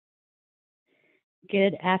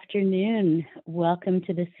Good afternoon. Welcome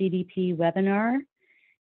to the CDP webinar,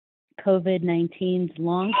 COVID-19's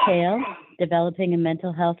Long Tail, Developing a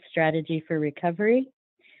Mental Health Strategy for Recovery.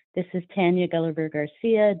 This is Tanya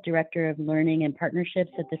Gulliver-Garcia, Director of Learning and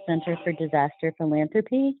Partnerships at the Center for Disaster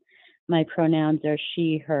Philanthropy. My pronouns are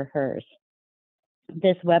she, her, hers.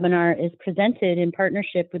 This webinar is presented in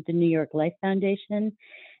partnership with the New York Life Foundation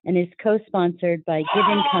and is co-sponsored by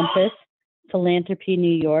Giving Compass, Philanthropy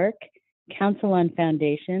New York, Council on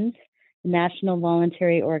Foundations, National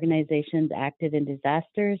Voluntary Organizations Active in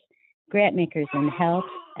Disasters, Grantmakers in Health,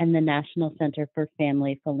 and the National Center for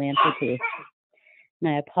Family Philanthropy. And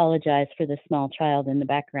I apologize for the small child in the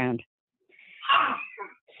background.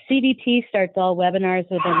 CDP starts all webinars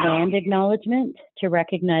with a land acknowledgement to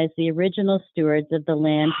recognize the original stewards of the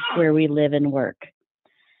land where we live and work.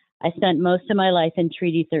 I spent most of my life in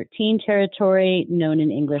Treaty 13 territory, known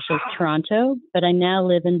in English as Toronto, but I now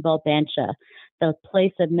live in Bulbancha, the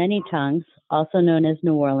place of many tongues, also known as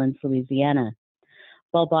New Orleans, Louisiana.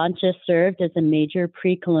 Bulbancha served as a major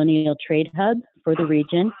pre-colonial trade hub for the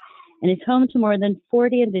region and is home to more than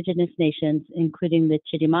 40 indigenous nations, including the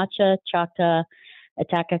Chitimacha, Choctaw,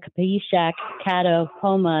 Attakapaishak, Caddo,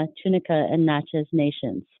 Poma, Tunica, and Natchez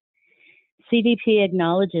nations. CDP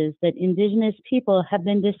acknowledges that indigenous people have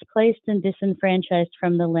been displaced and disenfranchised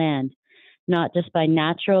from the land, not just by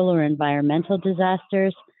natural or environmental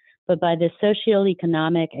disasters, but by the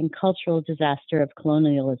socioeconomic and cultural disaster of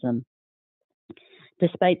colonialism.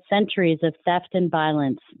 Despite centuries of theft and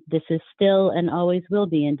violence, this is still and always will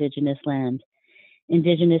be indigenous land.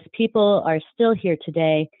 Indigenous people are still here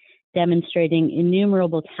today, demonstrating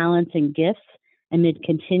innumerable talents and gifts amid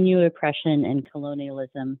continued oppression and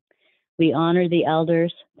colonialism. We honor the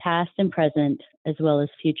elders, past and present, as well as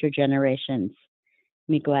future generations.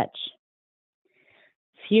 Miigwech.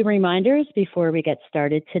 Few reminders before we get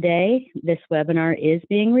started today. This webinar is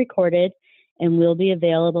being recorded and will be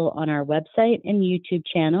available on our website and YouTube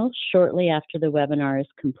channel shortly after the webinar is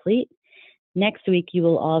complete. Next week, you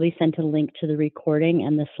will all be sent a link to the recording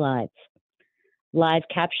and the slides. Live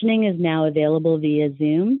captioning is now available via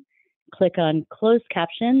Zoom. Click on Closed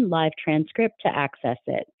Caption Live Transcript to access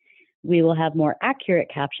it. We will have more accurate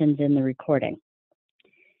captions in the recording.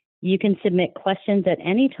 You can submit questions at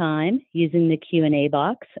any time using the Q&A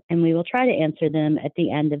box, and we will try to answer them at the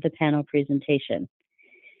end of the panel presentation.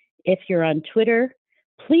 If you're on Twitter,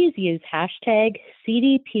 please use hashtag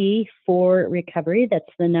CDP4Recovery,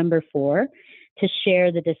 that's the number 4, to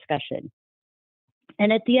share the discussion.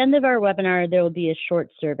 And at the end of our webinar, there will be a short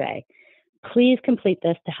survey. Please complete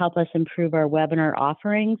this to help us improve our webinar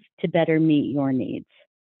offerings to better meet your needs.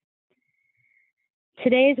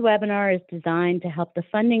 Today's webinar is designed to help the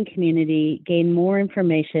funding community gain more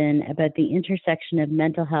information about the intersection of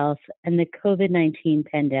mental health and the COVID-19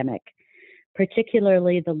 pandemic,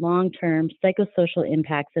 particularly the long-term psychosocial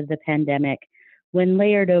impacts of the pandemic when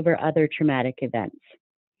layered over other traumatic events.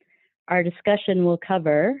 Our discussion will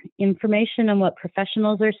cover information on what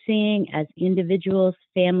professionals are seeing as individuals,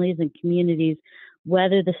 families, and communities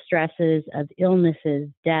weather the stresses of illnesses,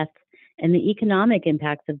 death, and the economic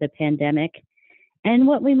impacts of the pandemic, and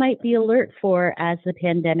what we might be alert for as the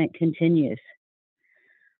pandemic continues.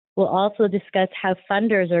 We'll also discuss how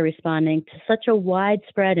funders are responding to such a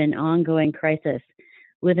widespread and ongoing crisis,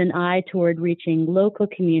 with an eye toward reaching local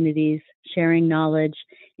communities, sharing knowledge,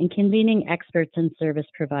 and convening experts and service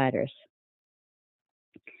providers.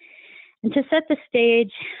 And to set the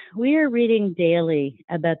stage, we are reading daily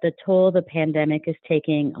about the toll the pandemic is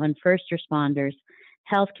taking on first responders,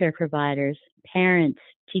 healthcare providers, parents,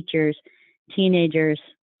 teachers, teenagers,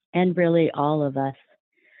 and really all of us.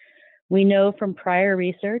 We know from prior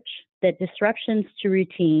research that disruptions to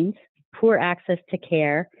routines, poor access to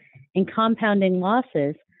care, and compounding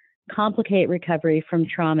losses complicate recovery from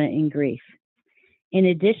trauma and grief. In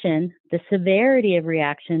addition, the severity of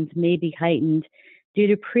reactions may be heightened due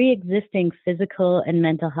to pre-existing physical and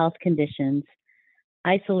mental health conditions,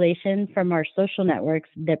 isolation from our social networks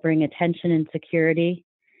that bring attention and security,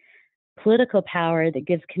 political power that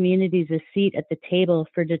gives communities a seat at the table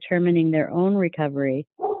for determining their own recovery,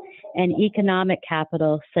 and economic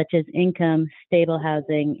capital such as income, stable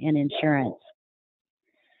housing, and insurance.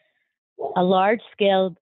 A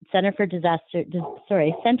large-scale Center for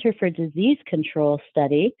Disease Control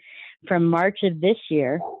study from March of this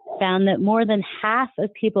year found that more than half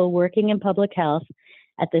of people working in public health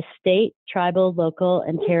at the state, tribal, local,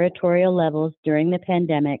 and territorial levels during the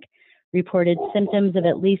pandemic reported symptoms of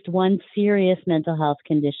at least one serious mental health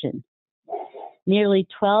condition. Nearly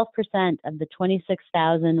 12% of the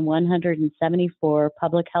 26,174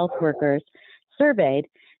 public health workers surveyed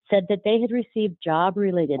said that they had received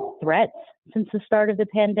job-related threats since the start of the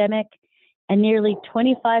pandemic, and nearly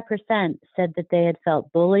 25% said that they had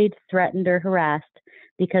felt bullied, threatened, or harassed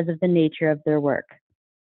because of the nature of their work.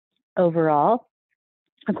 Overall,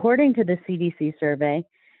 according to the CDC survey,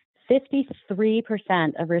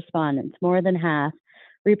 53% of respondents, more than half,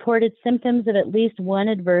 reported symptoms of at least one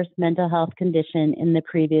adverse mental health condition in the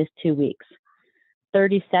previous 2 weeks.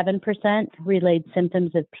 37% relayed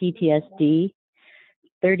symptoms of PTSD,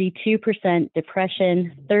 32%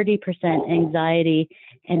 depression, 30% anxiety,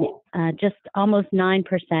 and just almost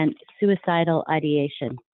 9% suicidal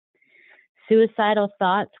ideation. Suicidal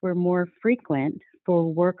thoughts were more frequent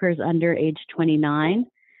for workers under age 29,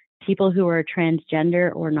 people who are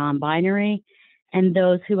transgender or non-binary, and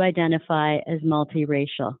those who identify as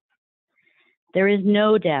multiracial. There is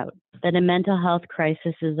no doubt that a mental health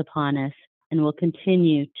crisis is upon us and will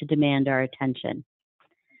continue to demand our attention.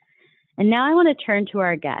 And now I want to turn to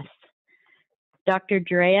our guest. Dr.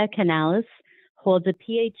 Drea Canales holds a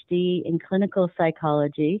PhD in clinical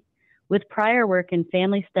psychology with prior work in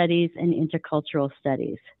family studies and intercultural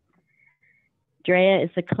studies. Drea is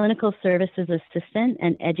a clinical services assistant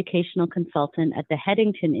and educational consultant at the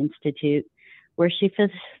Headington Institute, where she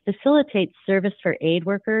facilitates service for aid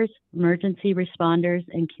workers, emergency responders,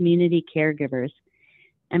 and community caregivers,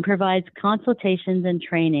 and provides consultations and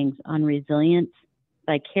trainings on resilience,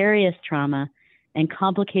 vicarious trauma, and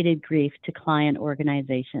complicated grief to client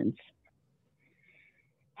organizations.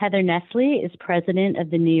 Heather Nestle is president of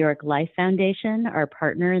the New York Life Foundation, our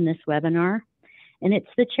partner in this webinar, and it's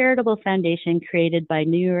the charitable foundation created by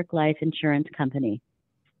New York Life Insurance Company.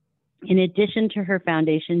 In addition to her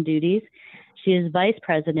foundation duties, she is vice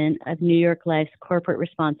president of New York Life's Corporate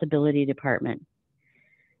Responsibility Department.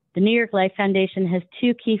 The New York Life Foundation has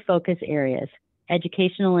two key focus areas: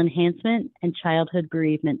 educational enhancement and childhood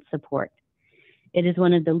bereavement support. It is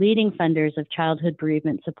one of the leading funders of childhood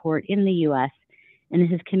bereavement support in the U.S. and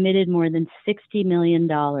has committed more than $60 million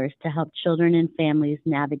to help children and families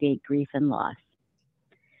navigate grief and loss.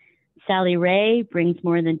 Sally Ray brings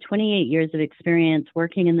more than 28 years of experience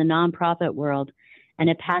working in the nonprofit world and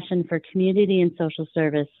a passion for community and social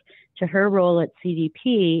service to her role at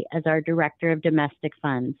CDP as our Director of Domestic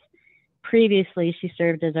Funds. Previously, she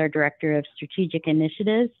served as our Director of Strategic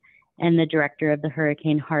Initiatives and the Director of the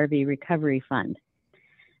Hurricane Harvey Recovery Fund.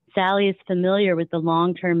 Sally is familiar with the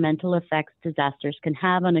long-term mental effects disasters can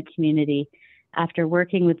have on a community after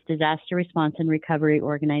working with disaster response and recovery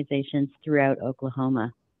organizations throughout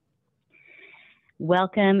Oklahoma.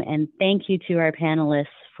 Welcome and thank you to our panelists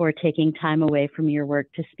for taking time away from your work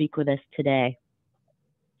to speak with us today.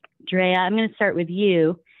 Drea, I'm going to start with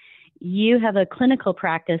you. You have a clinical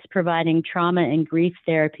practice providing trauma and grief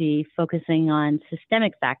therapy focusing on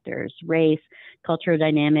systemic factors, race, cultural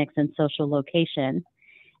dynamics, and social location.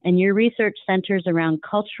 And your research centers around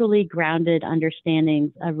culturally grounded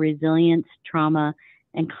understandings of resilience, trauma,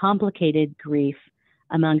 and complicated grief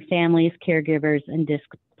among families, caregivers, and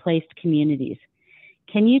displaced communities.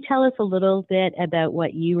 Can you tell us a little bit about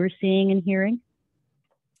what you were seeing and hearing?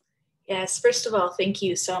 Yes, first of all, thank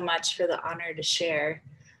you so much for the honor to share.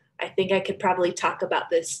 I think I could probably talk about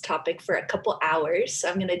this topic for a couple hours, so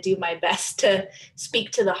I'm going to do my best to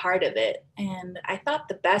speak to the heart of it. And I thought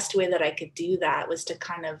the best way that I could do that was to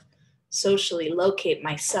kind of socially locate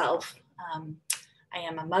myself. I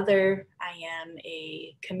am a mother, I am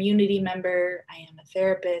a community member, I am a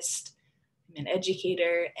therapist, I'm an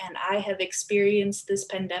educator, and I have experienced this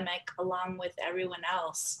pandemic along with everyone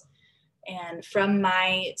else. And from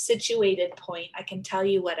my situated point, I can tell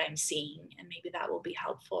you what I'm seeing, and maybe that will be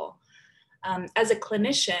helpful. As a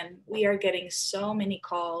clinician, we are getting so many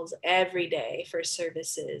calls every day for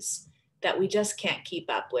services that we just can't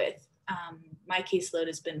keep up with. My caseload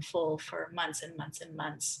has been full for months and months and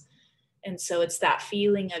months. And so it's that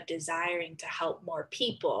feeling of desiring to help more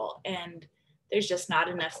people. And there's just not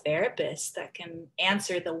enough therapists that can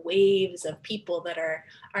answer the waves of people that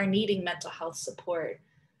are needing mental health support.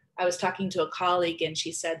 I was talking to a colleague and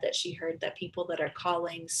she said that she heard that people that are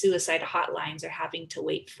calling suicide hotlines are having to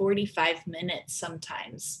wait 45 minutes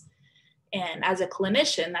sometimes. And as a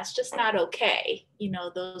clinician, that's just not okay. You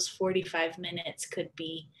know, those 45 minutes could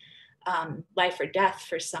be life or death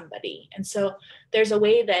for somebody. And so there's a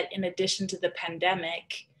way that in addition to the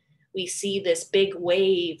pandemic, we see this big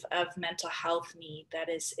wave of mental health need that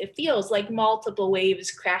is, it feels like multiple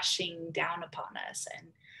waves crashing down upon us. And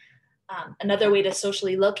another way to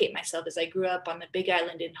socially locate myself is I grew up on the Big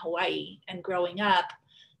Island in Hawaii, and growing up,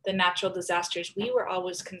 the natural disasters we were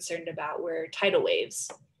always concerned about were tidal waves.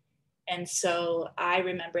 And so I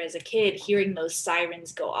remember as a kid hearing those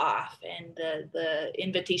sirens go off and the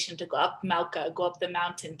invitation to go up Malka, go up the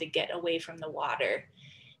mountain to get away from the water.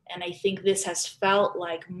 And I think this has felt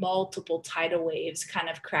like multiple tidal waves kind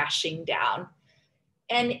of crashing down.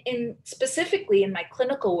 And specifically in my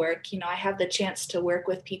clinical work, I have the chance to work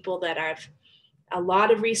with people that have a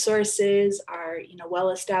lot of resources, are well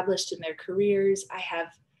established in their careers. I have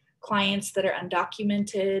clients that are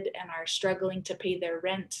undocumented and are struggling to pay their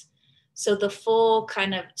rent. So the full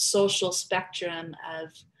kind of social spectrum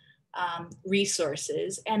of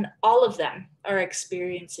resources, and all of them are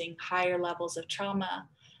experiencing higher levels of trauma,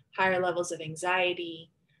 higher levels of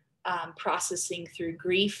anxiety, processing through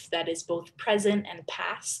grief that is both present and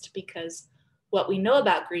past, because what we know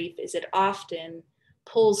about grief is it often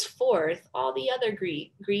pulls forth all the other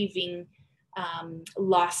grieving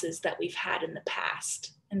losses that we've had in the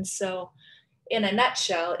past. And so in a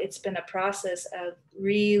nutshell, it's been a process of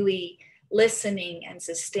really listening and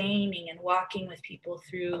sustaining and walking with people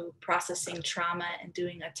through processing trauma and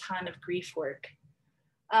doing a ton of grief work.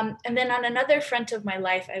 And then on another front of my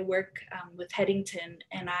life, I work with Headington,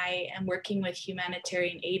 and I am working with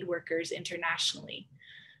humanitarian aid workers internationally.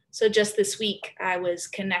 So just this week, I was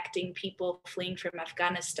connecting people fleeing from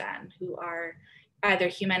Afghanistan who are either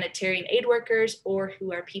humanitarian aid workers or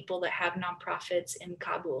who are people that have nonprofits in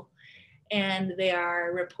Kabul. And they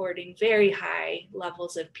are reporting very high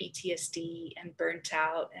levels of PTSD and burnt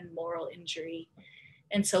out and moral injury.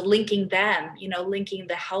 And so linking them, linking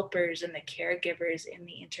the helpers and the caregivers in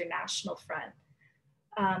the international front.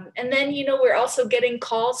 And then, we're also getting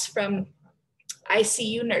calls from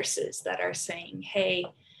ICU nurses that are saying, hey,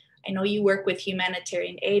 I know you work with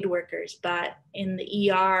humanitarian aid workers, but in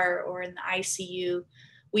the ER or in the ICU,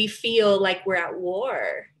 we feel like we're at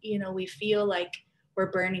war. We feel like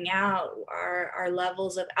we're burning out. Our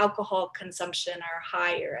levels of alcohol consumption are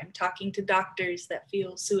higher. I'm talking to doctors that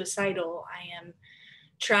feel suicidal. I am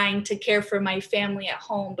trying to care for my family at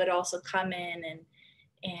home, but also come in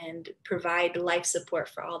and provide life support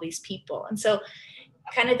for all these people. And so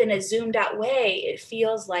kind of in a zoomed out way, it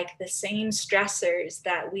feels like the same stressors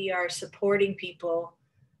that we are supporting people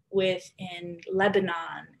with in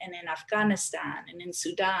Lebanon and in Afghanistan and in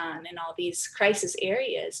Sudan and all these crisis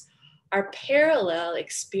areas are parallel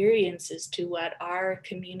experiences to what our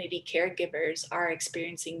community caregivers are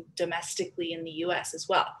experiencing domestically in the US as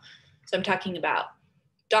well. So I'm talking about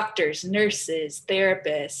doctors, nurses,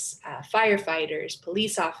 therapists, firefighters,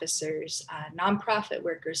 police officers, nonprofit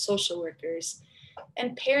workers, social workers,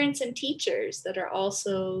 and parents and teachers that are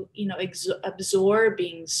also,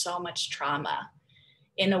 absorbing so much trauma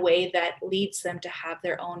in a way that leads them to have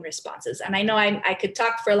their own responses. And I know I could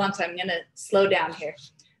talk for a long time. I'm going to slow down here.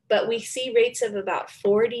 But we see rates of about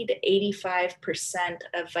 40 to 85%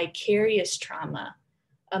 of vicarious trauma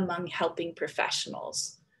among helping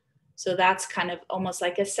professionals. So that's kind of almost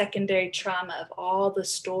like a secondary trauma of all the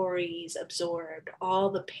stories absorbed, all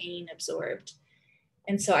the pain absorbed.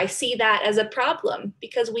 And so I see that as a problem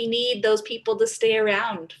because we need those people to stay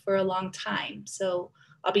around for a long time. So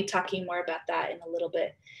I'll be talking more about that in a little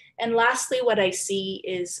bit. And lastly, what I see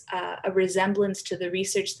is a resemblance to the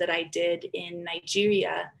research that I did in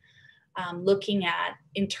Nigeria, looking at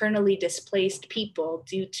internally displaced people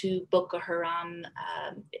due to Boko Haram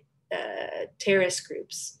terrorist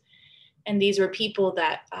groups. And these were people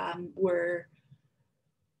that were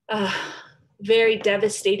very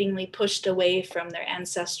devastatingly pushed away from their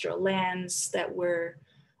ancestral lands, that were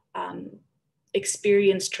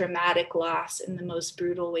experienced traumatic loss in the most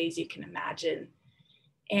brutal ways you can imagine.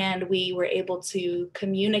 And we were able to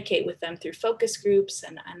communicate with them through focus groups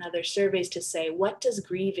and other surveys to say, what does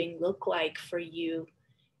grieving look like for you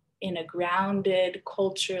in a grounded,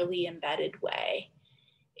 culturally embedded way?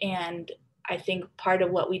 And I think part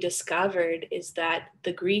of what we discovered is that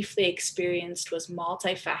the grief they experienced was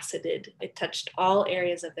multifaceted. It touched all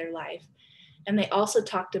areas of their life. And they also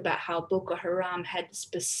talked about how Boko Haram had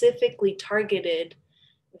specifically targeted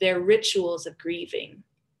their rituals of grieving,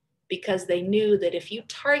 because they knew that if you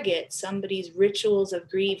target somebody's rituals of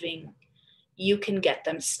grieving, you can get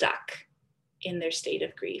them stuck in their state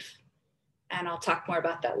of grief. And I'll talk more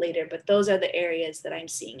about that later, but those are the areas that I'm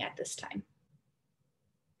seeing at this time.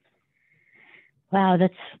 Wow,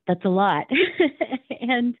 that's a lot.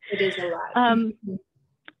 And it is a lot.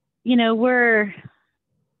 We're,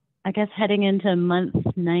 I guess, heading into month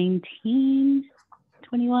 19,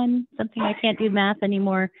 21, something. I can't do math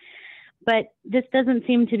anymore. But this doesn't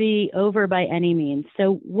seem to be over by any means.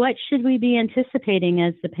 So what should we be anticipating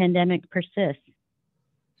as the pandemic persists?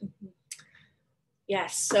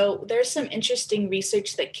 Yes, so there's some interesting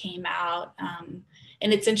research that came out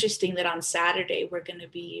And it's interesting that on Saturday, we're going to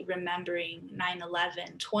be remembering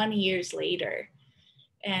 9/11 20 years later.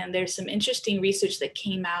 And there's some interesting research that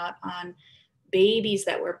came out on babies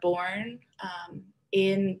that were born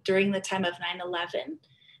during the time of 9/11,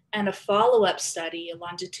 and a follow-up study, a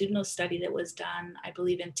longitudinal study that was done, I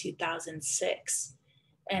believe, in 2006.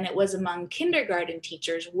 And it was among kindergarten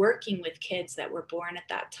teachers working with kids that were born at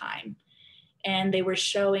that time. And they were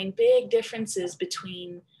showing big differences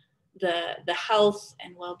between the health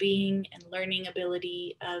and well-being and learning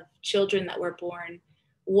ability of children that were born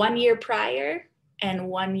 1 year prior and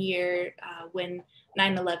 1 year when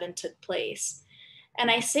 9/11 took place. And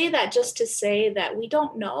I say that just to say that we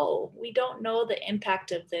don't know the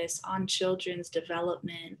impact of this on children's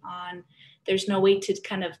development. There's no way to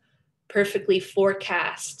kind of perfectly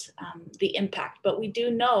forecast the impact, but we do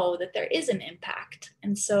know that there is an impact.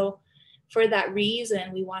 And so for that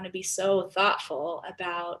reason, we want to be so thoughtful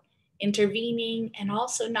about intervening and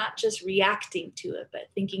also not just reacting to it, but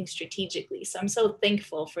thinking strategically. So I'm so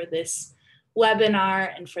thankful for this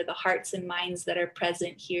webinar and for the hearts and minds that are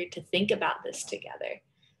present here to think about this together.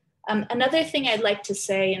 Another thing I'd like to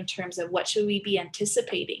say in terms of what should we be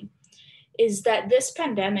anticipating is that this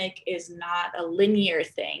pandemic is not a linear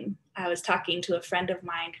thing. I was talking to a friend of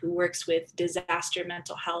mine who works with disaster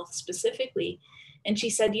mental health specifically, and she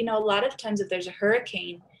said, a lot of times if there's a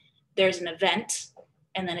hurricane, there's an event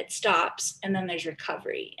and then it stops and then there's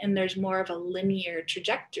recovery and there's more of a linear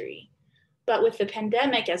trajectory. But with the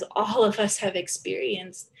pandemic, as all of us have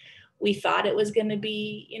experienced, we thought it was going to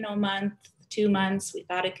be, a month, 2 months. We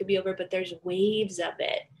thought it could be over, but there's waves of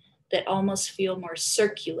it that almost feel more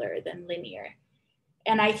circular than linear.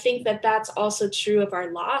 And I think that that's also true of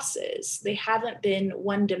our losses. They haven't been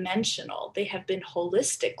one-dimensional. They have been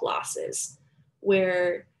holistic losses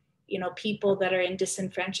where, people that are in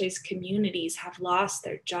disenfranchised communities have lost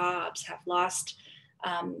their jobs, have lost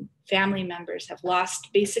family members, have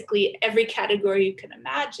lost basically every category you can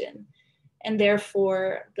imagine. And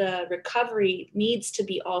therefore, the recovery needs to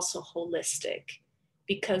be also holistic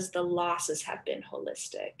because the losses have been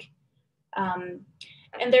holistic.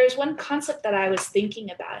 And there's one concept that I was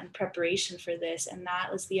thinking about in preparation for this, and that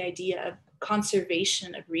was the idea of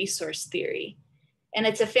conservation of resource theory. And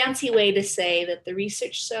it's a fancy way to say that the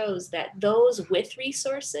research shows that those with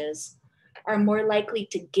resources are more likely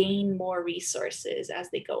to gain more resources as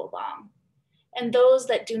they go along. And those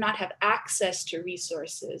that do not have access to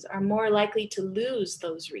resources are more likely to lose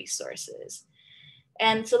those resources.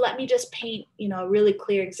 And so let me just paint, a really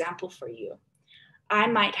clear example for you. I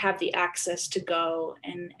might have the access to go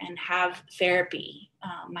and have therapy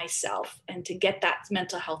myself and to get that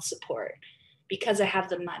mental health support because I have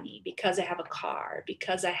the money, because I have a car,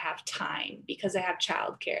 because I have time, because I have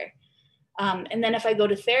childcare. And then if I go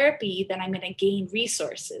to therapy, then I'm going to gain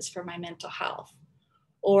resources for my mental health.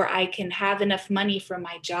 Or I can have enough money from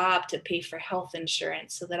my job to pay for health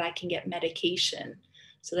insurance so that I can get medication,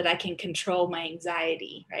 so that I can control my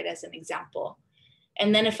anxiety, right, as an example.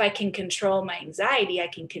 And then if I can control my anxiety, I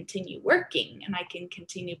can continue working and I can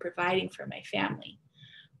continue providing for my family.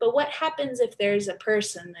 But what happens if there's a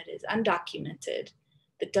person that is undocumented,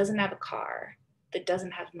 that doesn't have a car, that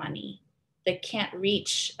doesn't have money, that can't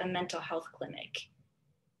reach a mental health clinic?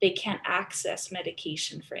 They can't access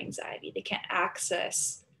medication for anxiety. They can't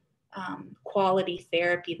access quality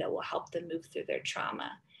therapy that will help them move through their trauma.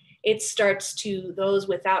 It starts to, those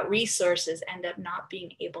without resources end up not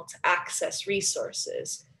being able to access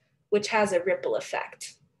resources, which has a ripple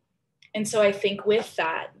effect. And so I think with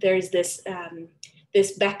that, there's this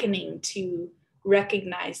beckoning to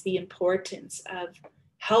recognize the importance of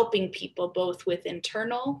helping people both with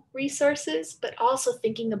internal resources, but also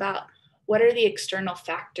thinking about what are the external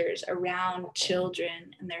factors around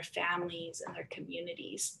children and their families and their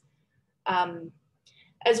communities,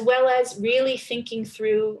 as well as really thinking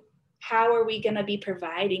through how are we going to be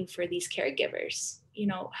providing for these caregivers?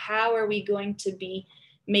 How are we going to be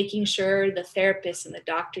making sure the therapists and the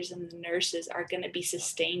doctors and the nurses are going to be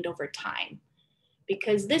sustained over time?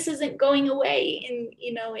 Because this isn't going away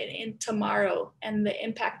in tomorrow, and the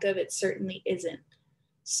impact of it certainly isn't.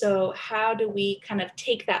 So how do we kind of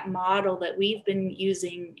take that model that we've been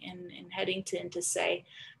using in Headington to say,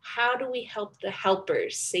 how do we help the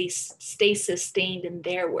helpers stay sustained in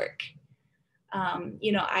their work?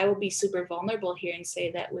 I will be super vulnerable here and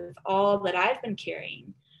say that with all that I've been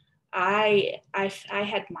carrying, I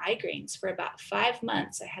had migraines for about 5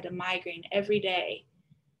 months. I had a migraine every day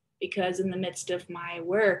because in the midst of my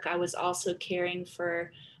work, I was also caring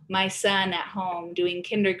for my son at home, doing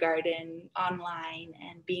kindergarten online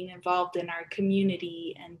and being involved in our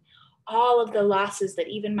community and all of the losses that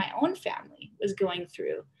even my own family was going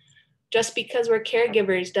through. Just because we're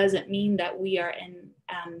caregivers doesn't mean that we are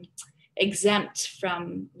exempt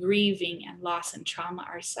from grieving and loss and trauma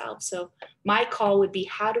ourselves. So my call would be,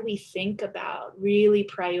 how do we think about really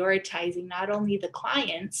prioritizing not only the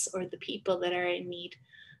clients or the people that are in need,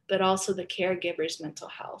 but also the caregivers' mental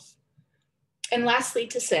health? And lastly,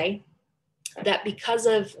 to say that because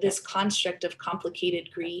of this construct of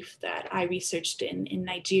complicated grief that I researched in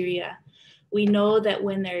Nigeria, we know that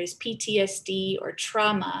when there is PTSD or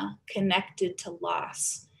trauma connected to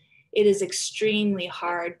loss, it is extremely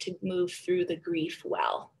hard to move through the grief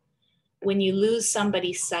well. When you lose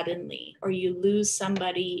somebody suddenly, or you lose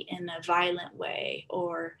somebody in a violent way,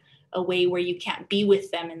 or a way where you can't be with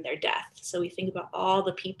them in their death. So we think about all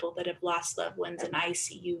the people that have lost loved ones in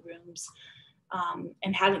ICU rooms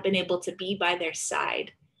and haven't been able to be by their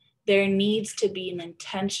side. There needs to be an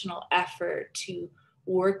intentional effort to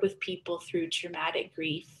work with people through traumatic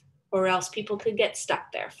grief, or else people could get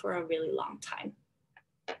stuck there for a really long time.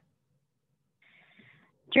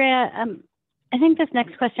 Drea, I think this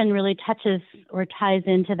next question really touches or ties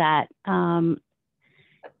into that.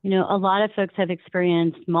 You know, a lot of folks have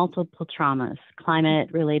experienced multiple traumas: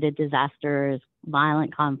 climate-related disasters,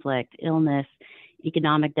 violent conflict, illness,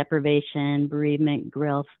 economic deprivation, bereavement,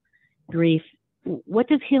 grief. What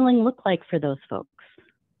does healing look like for those folks?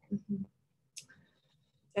 Mm-hmm.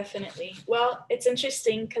 Definitely. Well, it's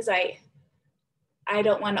interesting because I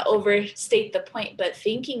don't want to overstate the point, but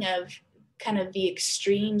thinking of kind of the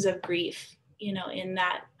extremes of grief, you know, in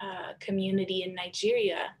that community in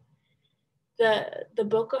Nigeria, the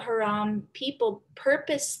Boko Haram people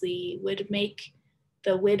purposely would make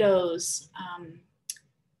the widows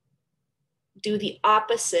do the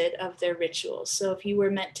opposite of their rituals. So if you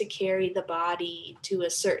were meant to carry the body to a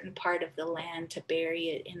certain part of the land to bury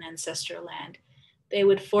it in ancestral land, they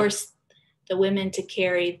would force the women to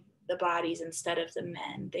carry the bodies instead of the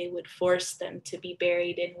men. They would force them to be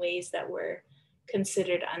buried in ways that were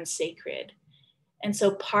considered unsacred. And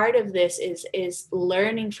so part of this is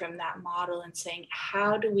learning from that model and saying,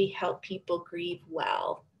 how do we help people grieve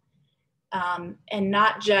well? And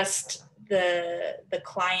not just the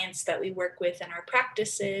clients that we work with in our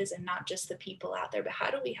practices, and not just the people out there, but how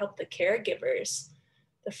do we help the caregivers,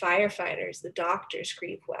 the firefighters, the doctors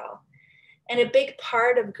grieve well? And a big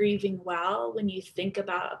part of grieving well, when you think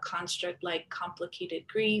about a construct like complicated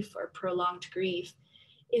grief or prolonged grief,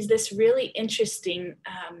 is this really interesting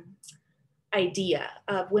idea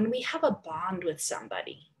of when we have a bond with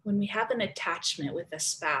somebody, when we have an attachment with a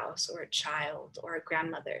spouse or a child or a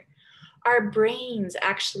grandmother, our brains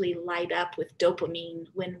actually light up with dopamine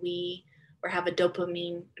when we, or have a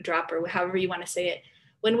dopamine drop, or however you want to say it,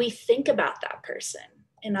 when we think about that person.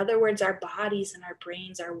 In other words, our bodies and our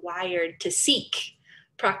brains are wired to seek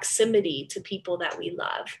proximity to people that we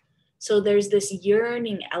love. So there's this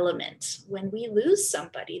yearning element. When we lose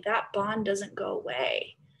somebody, that bond doesn't go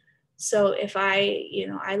away. So if I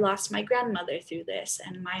lost my grandmother through this,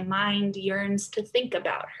 and my mind yearns to think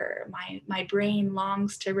about her, my brain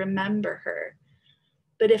longs to remember her.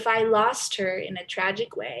 But if I lost her in a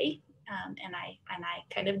tragic way, and I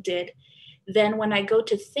kind of did, then when I go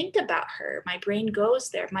to think about her, my brain goes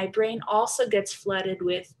there. My brain also gets flooded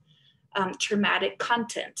with traumatic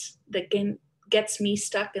content that gets me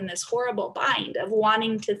stuck in this horrible bind of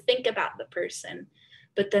wanting to think about the person,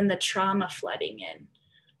 but then the trauma flooding in.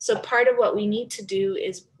 So part of what we need to do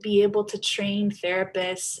is be able to train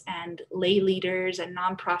therapists and lay leaders and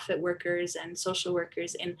nonprofit workers and social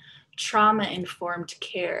workers in trauma-informed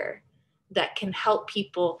care that can help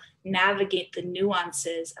people navigate the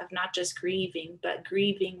nuances of not just grieving, but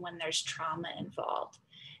grieving when there's trauma involved.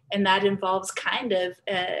 And that involves kind of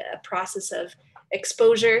a process of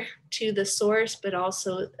exposure to the source, but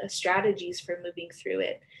also strategies for moving through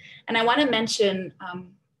it. And I want to mention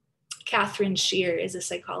Catherine Shear is a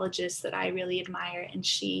psychologist that I really admire, and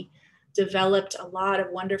she developed a lot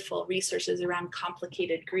of wonderful resources around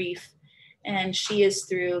complicated grief. And she is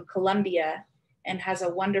through Columbia and has a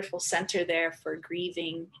wonderful center there for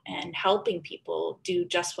grieving and helping people do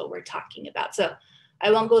just what we're talking about. So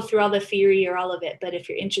I won't go through all the theory or all of it, but if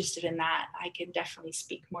you're interested in that, I can definitely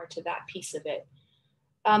speak more to that piece of it.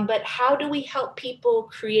 But how do we help people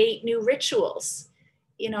create new rituals?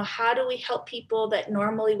 You know, how do we help people that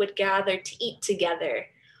normally would gather to eat together,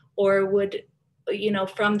 or would, you know,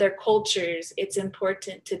 from their cultures, it's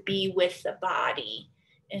important to be with the body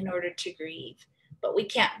in order to grieve, but we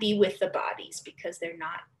can't be with the bodies because they're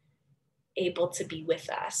not able to be with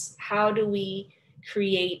us. How do we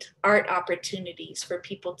create art opportunities for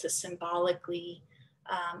people to symbolically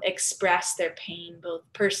express their pain, both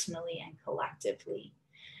personally and collectively?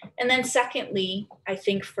 And then secondly, I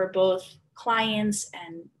think for both clients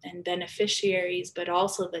and beneficiaries, but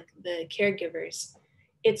also the caregivers,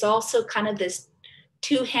 it's also kind of this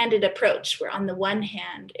two-handed approach where on the one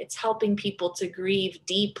hand, it's helping people to grieve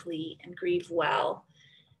deeply and grieve well.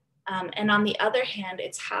 And on the other hand,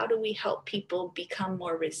 it's how do we help people become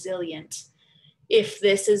more resilient if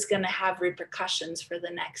this is going to have repercussions for the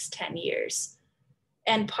next 10 years.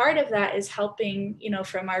 And part of that is helping,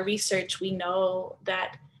 from our research, we know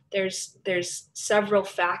that there's several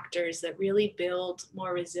factors that really build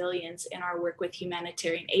more resilience in our work with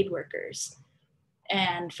humanitarian aid workers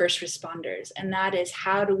and first responders. And that is,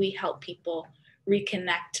 how do we help people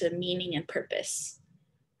reconnect to meaning and purpose?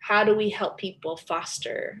 How do we help people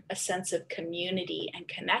foster a sense of community and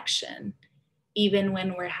connection, even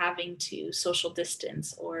when we're having to social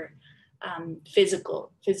distance or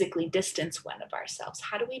physically distance one of ourselves?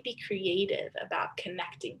 How do we be creative about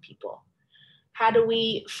connecting people? How do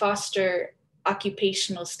we foster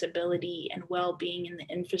occupational stability and well-being in the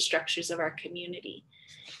infrastructures of our community?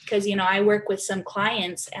 Because, I work with some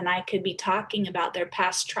clients and I could be talking about their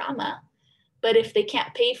past trauma, but if they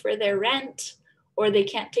can't pay for their rent or they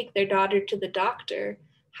can't take their daughter to the doctor,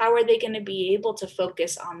 how are they going to be able to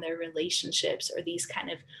focus on their relationships or these kind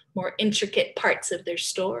of more intricate parts of their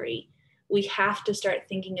story? We have to start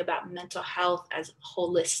thinking about mental health as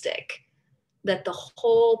holistic, that the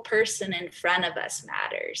whole person in front of us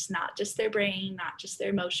matters, not just their brain, not just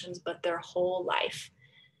their emotions, but their whole life.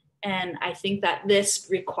 And I think that this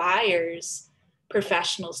requires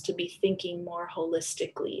professionals to be thinking more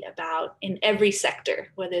holistically about, in every sector,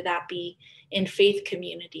 whether that be in faith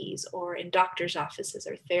communities or in doctors' offices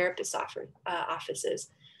or therapists'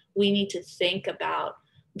 offices. We need to think about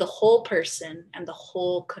the whole person and the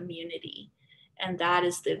whole community. And that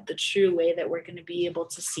is the true way that we're going to be able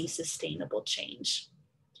to see sustainable change.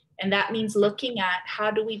 And that means looking at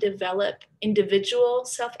how do we develop individual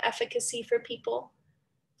self-efficacy for people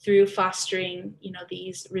through fostering,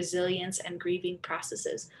 these resilience and grieving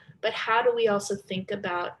processes. But how do we also think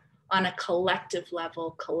about, on a collective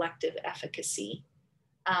level, collective efficacy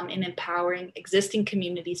in empowering existing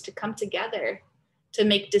communities to come together, to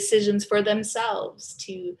make decisions for themselves,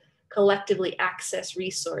 to collectively access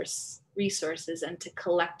resources, and to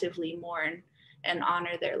collectively mourn and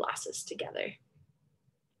honor their losses together.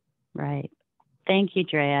 Right. Thank you,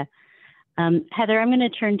 Drea. Heather, I'm going to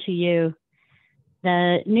turn to you.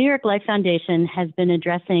 The New York Life Foundation has been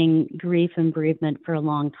addressing grief and bereavement for a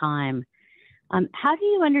long time. How do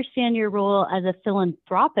you understand your role as a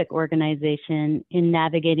philanthropic organization in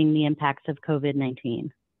navigating the impacts of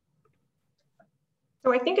COVID-19?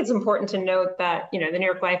 So I think it's important to note that, the New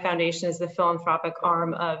York Life Foundation is the philanthropic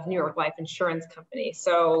arm of New York Life Insurance Company.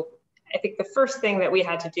 So I think the first thing that we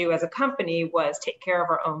had to do as a company was take care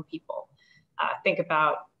of our own people. Think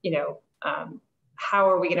about, how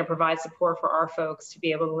are we going to provide support for our folks to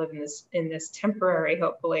be able to live in this temporary,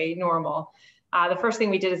 hopefully normal. The first thing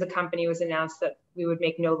we did as a company was announce that we would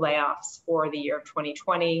make no layoffs for the year of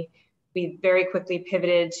 2020. We very quickly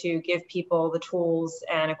pivoted to give people the tools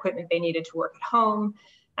and equipment they needed to work at home.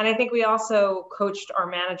 And I think we also coached our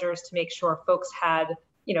managers to make sure folks had,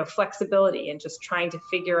 flexibility and just trying to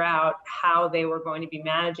figure out how they were going to be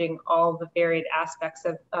managing all the varied aspects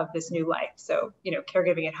of this new life. So,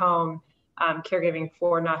 caregiving at home, caregiving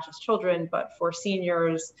for not just children, but for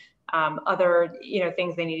seniors, other,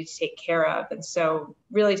 things they needed to take care of. And so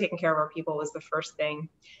really taking care of our people was the first thing.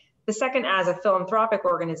 The second, as a philanthropic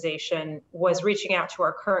organization, was reaching out to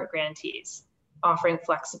our current grantees, offering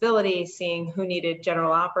flexibility, seeing who needed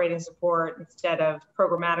general operating support instead of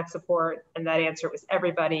programmatic support. And that answer was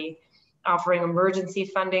everybody. Offering emergency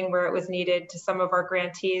funding where it was needed to some of our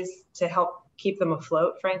grantees to help keep them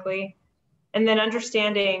afloat, frankly. And then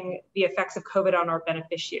understanding the effects of COVID on our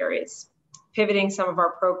beneficiaries, pivoting some of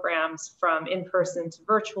our programs from in-person to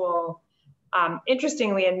virtual.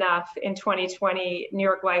 Interestingly enough, in 2020, New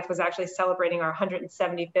York Life was actually celebrating our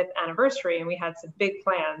 175th anniversary, and we had some big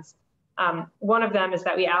plans. One of them is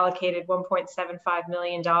that we allocated $1.75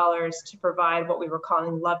 million to provide what we were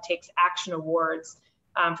calling Love Takes Action Awards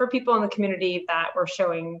for people in the community that were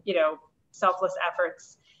showing, selfless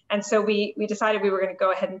efforts. And so we decided we were going to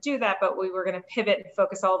go ahead and do that, but we were going to pivot and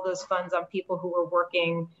focus all of those funds on people who were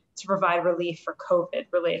working to provide relief for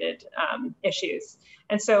COVID-related issues.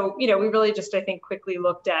 And so, we really just, I think, quickly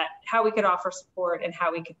looked at how we could offer support and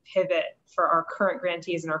how we could pivot for our current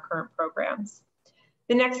grantees and our current programs.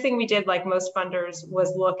 The next thing we did, like most funders,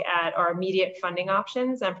 was look at our immediate funding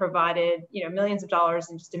options and provided, millions of dollars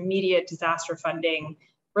in just immediate disaster funding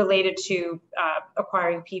related to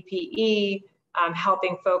acquiring PPE,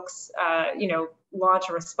 helping folks, launch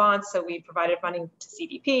a response. So we provided funding to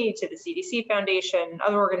CDP, to the CDC Foundation,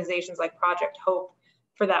 other organizations like Project Hope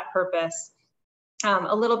for that purpose.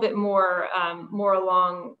 A little bit more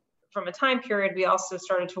along from a time period, we also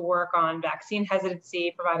started to work on vaccine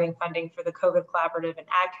hesitancy, providing funding for the COVID Collaborative and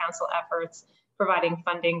Ad Council efforts, providing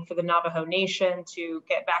funding for the Navajo Nation to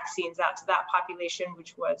get vaccines out to that population,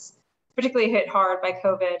 which was particularly hit hard by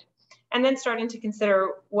COVID. And then starting to consider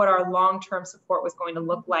what our long-term support was going to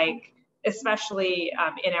look like, especially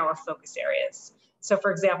in our focus areas. So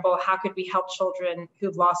for example, how could we help children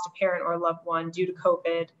who've lost a parent or a loved one due to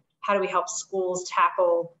COVID? How do we help schools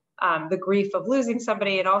tackle the grief of losing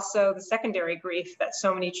somebody, and also the secondary grief that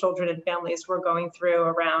so many children and families were going through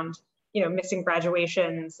around, missing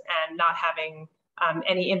graduations and not having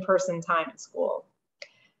any in-person time at school.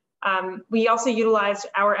 We also utilized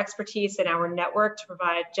our expertise and our network to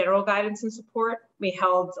provide general guidance and support. We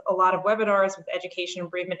held a lot of webinars with education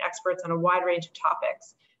and bereavement experts on a wide range of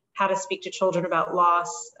topics: how to speak to children about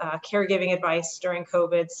loss, caregiving advice during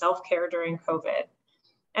COVID, self-care during COVID.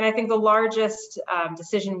 And I think the largest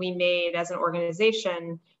decision we made as an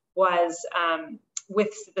organization was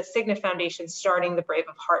with the Cigna Foundation starting the Brave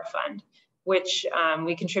of Heart Fund, which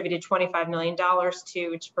we contributed $25 million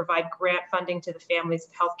to provide grant funding to the families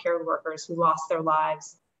of healthcare workers who lost their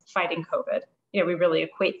lives fighting COVID. We really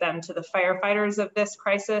equate them to the firefighters of this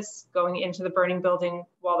crisis, going into the burning building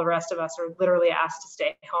while the rest of us are literally asked to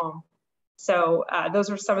stay home. So those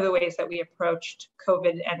are some of the ways that we approached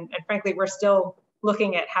COVID. And frankly, we're still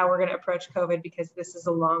looking at how we're going to approach COVID, because this is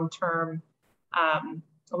a long-term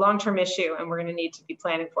issue, and we're going to need to be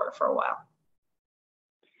planning for it for a while.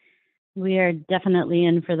 We are definitely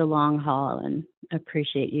in for the long haul, and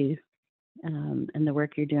appreciate you and the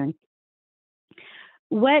work you're doing.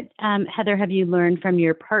 What, Heather, have you learned from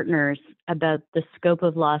your partners about the scope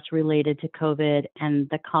of loss related to COVID and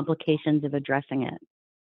the complications of addressing it?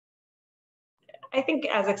 I think,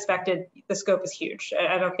 as expected, the scope is huge.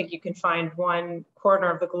 I don't think you can find one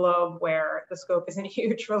corner of the globe where the scope isn't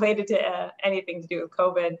huge related to anything to do with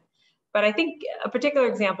COVID. But I think a particular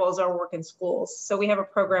example is our work in schools. So we have a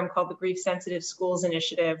program called the Grief Sensitive Schools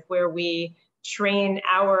Initiative, where we train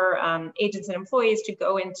our agents and employees to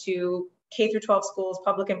go into K-12 schools,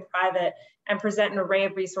 public and private, and present an array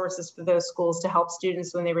of resources for those schools to help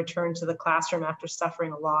students when they return to the classroom after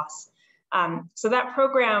suffering a loss. So that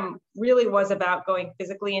program really was about going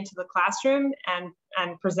physically into the classroom and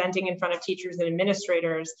presenting in front of teachers and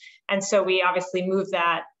administrators. And so we obviously moved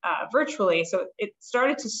that virtually. So it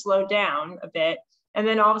started to slow down a bit. And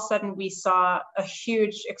then all of a sudden we saw a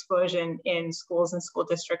huge explosion in schools and school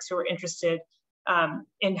districts who were interested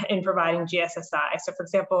in providing GSSI. So for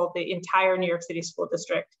example, the entire New York City school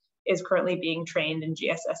district is currently being trained in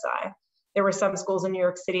GSSI. There were some schools in New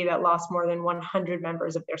York City that lost more than 100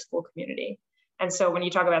 members of their school community. And so when you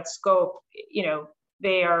talk about scope,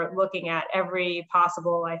 they are looking at every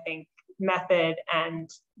possible, I think, method and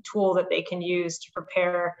tool that they can use to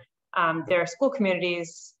prepare their school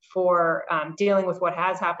communities for dealing with what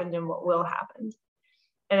has happened and what will happen.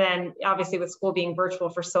 And then obviously with school being virtual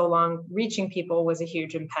for so long, reaching people was a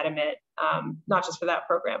huge impediment, not just for that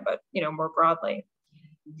program, but more broadly.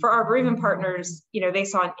 For our bereavement partners, they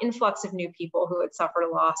saw an influx of new people who had suffered a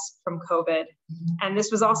loss from COVID. And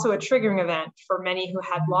this was also a triggering event for many who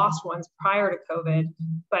had lost ones prior to COVID,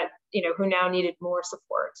 but who now needed more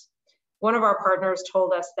support. One of our partners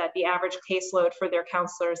told us that the average caseload for their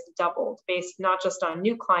counselors doubled, based not just on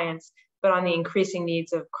new clients, but on the increasing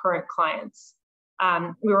needs of current clients.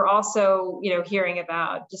 We were also, hearing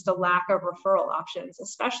about just a lack of referral options,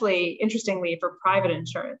 especially interestingly for private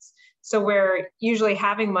insurance. So where usually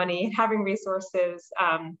having money and having resources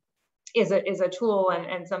is a tool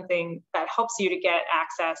and something that helps you to get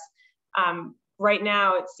access. Right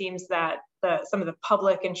now, it seems that some of the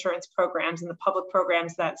public insurance programs and the public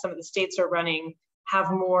programs that some of the states are running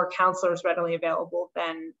have more counselors readily available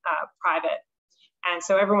than private. And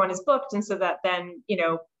so everyone is booked. And so that then,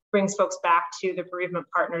 brings folks back to the bereavement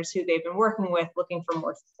partners who they've been working with, looking for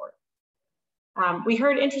more support. We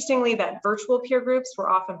heard, interestingly, that virtual peer groups were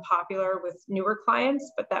often popular with newer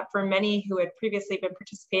clients, but that for many who had previously been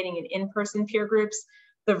participating in in-person peer groups,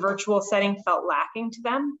 the virtual setting felt lacking to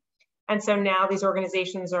them. And so now these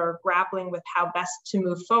organizations are grappling with how best to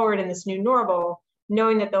move forward in this new normal,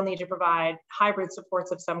 knowing that they'll need to provide hybrid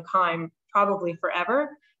supports of some kind, probably forever,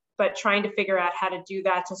 but trying to figure out how to do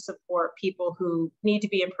that to support people who need to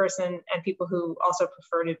be in person and people who also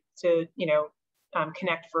prefer to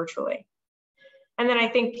connect virtually. And then I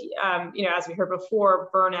think, as we heard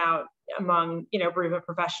before, burnout among, bereavement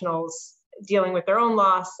professionals dealing with their own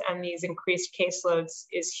loss and these increased caseloads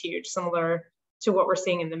is huge, similar to what we're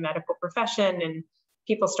seeing in the medical profession, and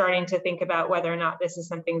people starting to think about whether or not this is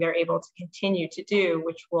something they're able to continue to do,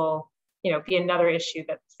 which will, be another issue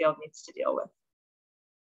that the field needs to deal with.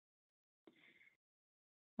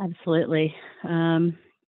 Absolutely.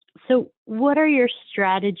 So what are your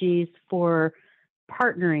strategies for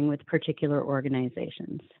partnering with particular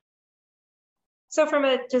organizations? So from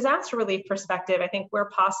a disaster relief perspective, I think where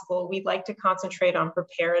possible, we'd like to concentrate on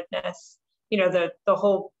preparedness. The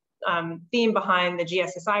whole theme behind the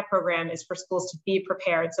GSSI program is for schools to be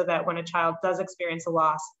prepared so that when a child does experience a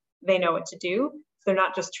loss, they know what to do. They're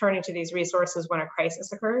not just turning to these resources when a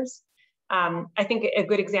crisis occurs. I think a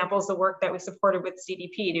good example is the work that we supported with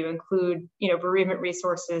CDP to include, bereavement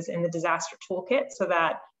resources in the disaster toolkit so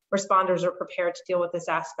that responders are prepared to deal with this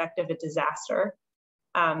aspect of a disaster.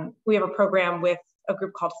 We have a program with a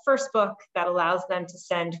group called First Book that allows them to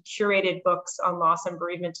send curated books on loss and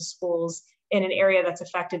bereavement to schools in an area that's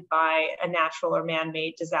affected by a natural or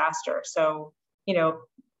man-made disaster. So,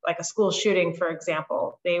 like a school shooting, for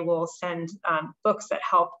example, they will send books that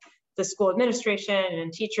help the school administration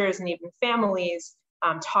and teachers and even families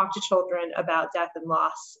talk to children about death and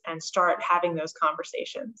loss and start having those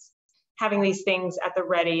conversations. Having these things at the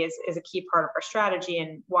ready is a key part of our strategy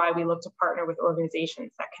and why we look to partner with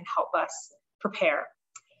organizations that can help us prepare.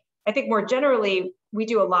 I think more generally, we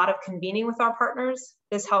do a lot of convening with our partners.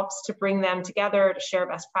 This helps to bring them together to share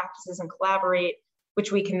best practices and collaborate,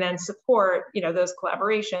 which we can then support, those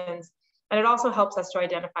collaborations. And it also helps us to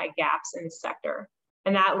identify gaps in the sector.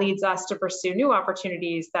 And that leads us to pursue new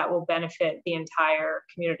opportunities that will benefit the entire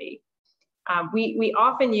community. We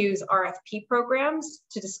often use RFP programs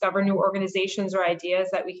to discover new organizations or ideas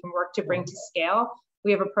that we can work to bring to scale.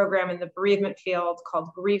 We have a program in the bereavement field called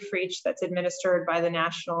Grief Reach that's administered by the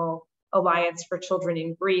National Alliance for Children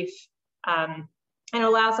in Grief, and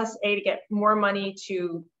allows us to get more money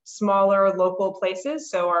to smaller local places.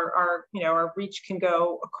 So our reach can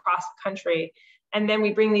go across the country. And then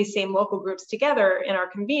we bring these same local groups together in our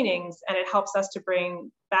convenings, and it helps us to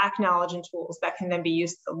bring back knowledge and tools that can then be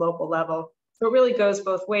used at the local level. So it really goes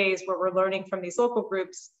both ways, where we're learning from these local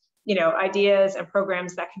groups, ideas and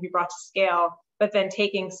programs that can be brought to scale, but then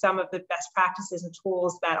taking some of the best practices and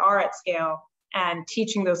tools that are at scale and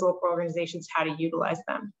teaching those local organizations how to utilize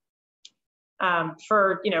them.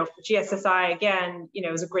 For GSSI, again,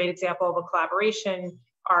 is a great example of a collaboration.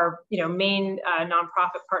 Our main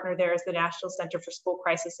nonprofit partner there is the National Center for School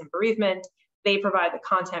Crisis and Bereavement. They provide the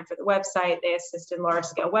content for the website. They assist in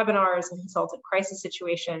large-scale webinars and consult in crisis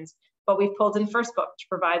situations. But we've pulled in First Book to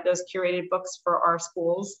provide those curated books for our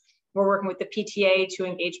schools. We're working with the PTA to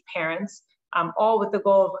engage parents, all with the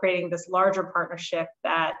goal of creating this larger partnership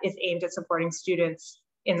that is aimed at supporting students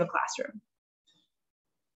in the classroom.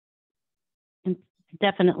 And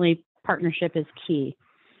definitely, partnership is key.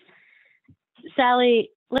 Sally,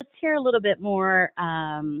 let's hear a little bit more,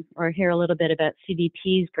 or hear a little bit about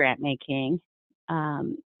CDP's grant making.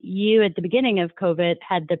 You, at the beginning of COVID,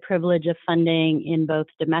 had the privilege of funding in both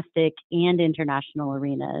domestic and international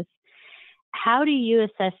arenas. How do you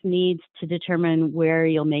assess needs to determine where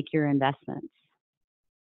you'll make your investments?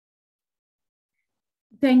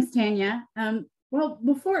 Thanks, Tanya. Well,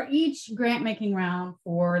 before each grant making round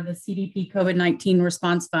for the CDP COVID-19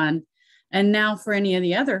 Response Fund, and now for any of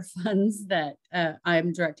the other funds that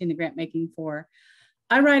I'm directing the grant making for,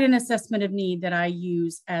 I write an assessment of need that I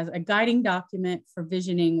use as a guiding document for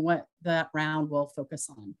visioning what that round will focus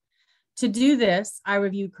on. To do this, I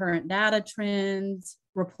review current data trends,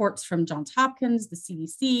 reports from Johns Hopkins, the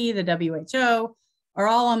CDC, the WHO, are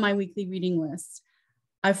all on my weekly reading list.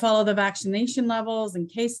 I follow the vaccination levels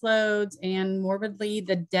and caseloads, and morbidly,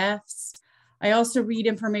 the deaths. I also read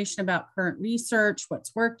information about current research,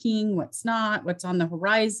 what's working, what's not, what's on the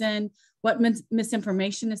horizon, what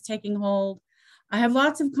misinformation is taking hold. I have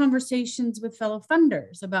lots of conversations with fellow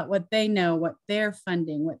funders about what they know, what they're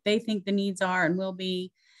funding, what they think the needs are and will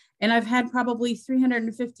be. And I've had probably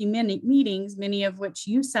 350 meetings, many of which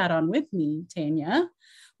you sat on with me, Tanya,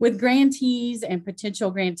 with grantees and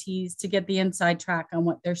potential grantees to get the inside track on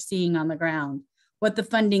what they're seeing on the ground, what the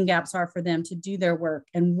funding gaps are for them to do their work,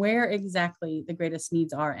 and where exactly the greatest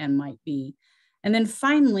needs are and might be. And then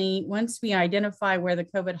finally, once we identify where the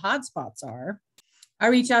COVID hotspots are, I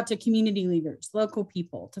reach out to community leaders, local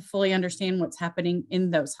people, to fully understand what's happening in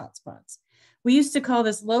those hotspots. We used to call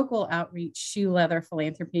this local outreach shoe leather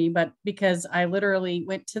philanthropy, but because I literally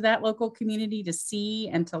went to that local community to see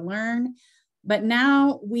and to learn, but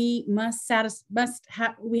now we have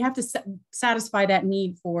to satisfy that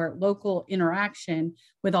need for local interaction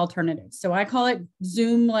with alternatives. So I call it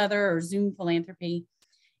Zoom leather or Zoom philanthropy.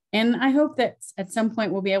 And I hope that at some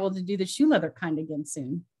point we'll be able to do the shoe leather kind again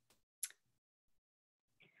soon.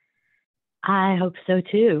 I hope so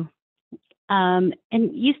too. And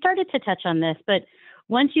you started to touch on this, but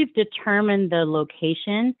once you've determined the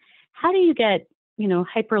location, how do you get,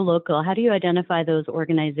 hyper-local? How do you identify those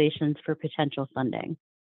organizations for potential funding?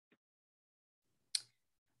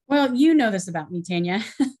 Well, you know this about me, Tanya.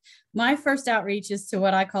 My first outreach is to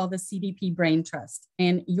what I call the CDP Brain Trust,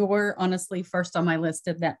 and you're honestly first on my list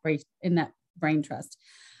of that Brain Trust.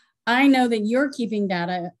 I know that you're keeping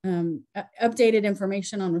data, updated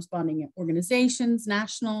information on responding organizations,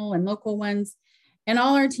 national and local ones, and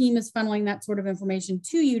all our team is funneling that sort of information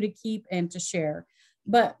to you to keep and to share.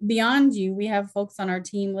 But beyond you, we have folks on our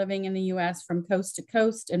team living in the US from coast to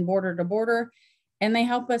coast and border to border, and they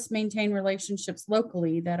help us maintain relationships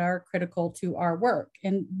locally that are critical to our work.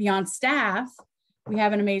 And beyond staff, we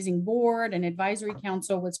have an amazing board and advisory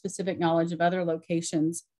council with specific knowledge of other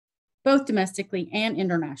locations, both domestically and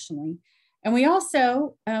internationally. And we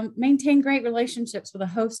also maintain great relationships with a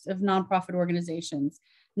host of nonprofit organizations,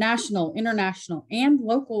 national, international, and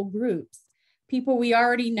local groups, people we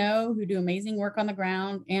already know who do amazing work on the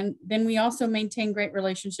ground. And then we also maintain great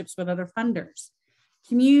relationships with other funders,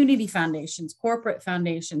 community foundations, corporate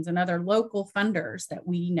foundations, and other local funders that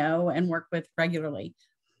we know and work with regularly.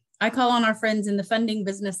 I call on our friends in the funding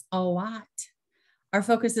business a lot. Our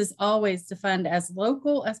focus is always to fund as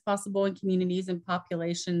local as possible in communities and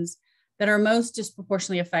populations that are most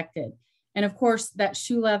disproportionately affected. And of course, that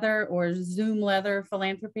shoe leather or Zoom leather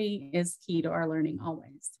philanthropy is key to our learning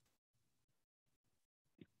always.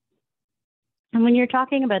 And when you're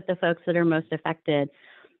talking about the folks that are most affected,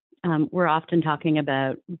 we're often talking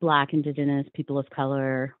about Black, Indigenous, people of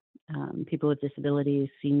color, people with disabilities,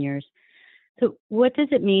 seniors. So what does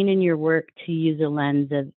it mean in your work to use a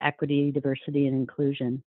lens of equity, diversity, and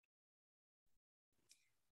inclusion?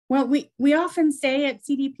 Well, we often say at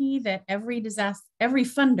CDP that every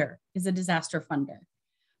funder is a disaster funder.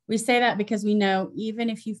 We say that because we know even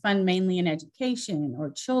if you fund mainly in education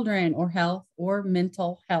or children or health or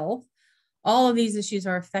mental health, all of these issues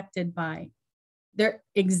are they're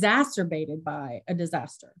exacerbated by a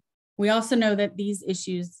disaster. We also know that these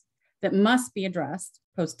issues that must be addressed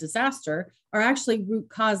post-disaster are actually root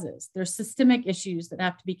causes. There's systemic issues that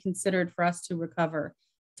have to be considered for us to recover,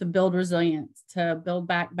 to build resilience, to build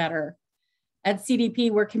back better. At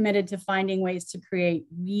CDP, we're committed to finding ways to create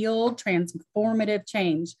real transformative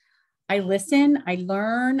change. I listen, I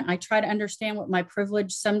learn, I try to understand what my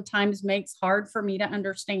privilege sometimes makes hard for me to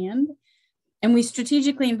understand. And we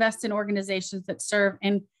strategically invest in organizations that serve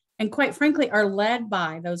and quite frankly, are led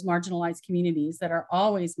by those marginalized communities that are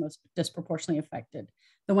always most disproportionately affected,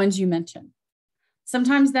 the ones you mentioned.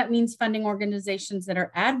 Sometimes that means funding organizations that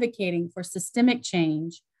are advocating for systemic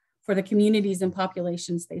change for the communities and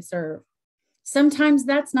populations they serve. Sometimes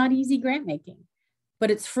that's not easy grant making,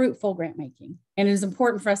 but it's fruitful grant making. And it is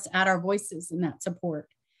important for us to add our voices in that support.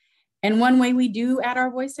 And one way we do add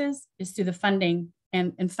our voices is through the funding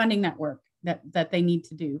and funding that work that they need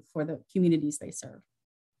to do for the communities they serve.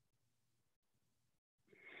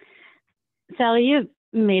 Sally, you've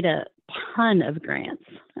made a ton of grants,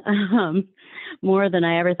 more than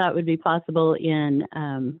I ever thought would be possible in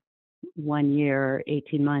 1 year or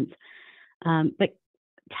 18 months. But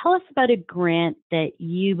tell us about a grant that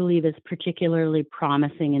you believe is particularly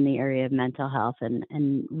promising in the area of mental health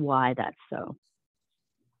and why that's so.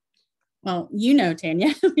 Well,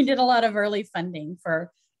 Tanya, we did a lot of early funding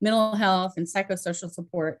for mental health and psychosocial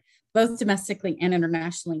support, both domestically and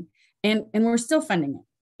internationally. And we're still funding it.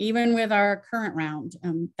 Even with our current round,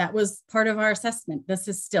 that was part of our assessment. This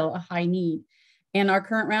is still a high need. And our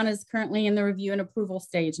current round is currently in the review and approval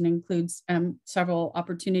stage and includes several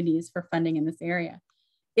opportunities for funding in this area.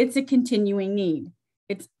 It's a continuing need.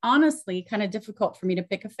 It's honestly kind of difficult for me to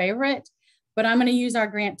pick a favorite, but I'm going to use our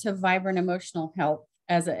grant to Vibrant Emotional Health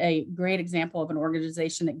as a great example of an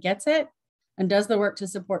organization that gets it and does the work to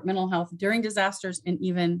support mental health during disasters and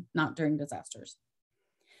even not during disasters.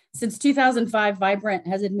 Since 2005, Vibrant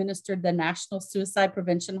has administered the National Suicide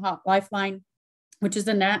Prevention Lifeline, which is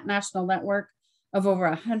a national network of over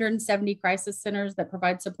 170 crisis centers that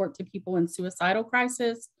provide support to people in suicidal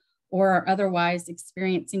crisis or are otherwise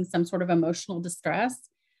experiencing some sort of emotional distress.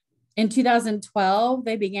 In 2012,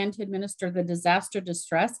 they began to administer the Disaster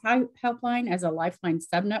Distress Helpline as a Lifeline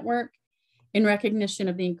subnetwork in recognition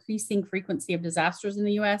of the increasing frequency of disasters in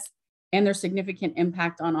the US and their significant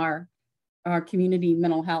impact on our community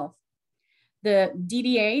mental health. The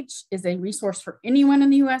DDH is a resource for anyone in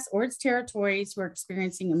the US or its territories who are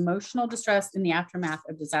experiencing emotional distress in the aftermath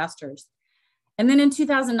of disasters. And then in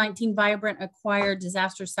 2019, Vibrant acquired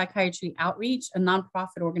Disaster Psychiatry Outreach, a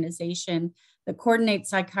nonprofit organization that coordinates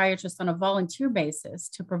psychiatrists on a volunteer basis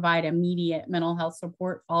to provide immediate mental health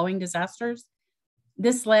support following disasters.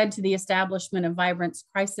 This led to the establishment of Vibrant's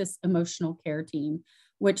Crisis Emotional Care Team,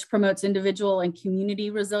 which promotes individual and community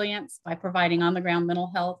resilience by providing on-the-ground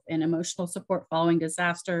mental health and emotional support following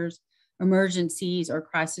disasters, emergencies, or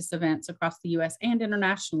crisis events across the US and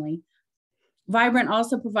internationally. Vibrant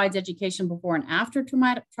also provides education before and after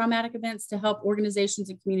traumatic events to help organizations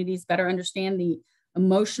and communities better understand the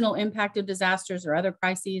emotional impact of disasters or other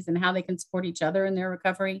crises and how they can support each other in their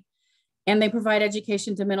recovery. And they provide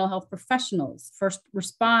education to mental health professionals, first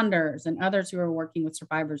responders, and others who are working with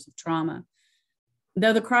survivors of trauma.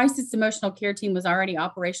 Though the Crisis Emotional Care Team was already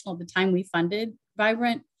operational at the time we funded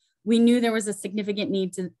Vibrant, we knew there was a significant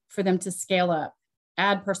need for them to scale up,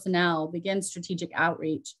 add personnel, begin strategic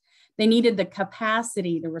outreach. They needed the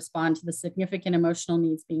capacity to respond to the significant emotional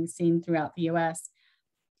needs being seen throughout the US.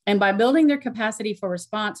 And by building their capacity for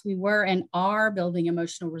response, we were and are building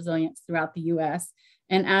emotional resilience throughout the US.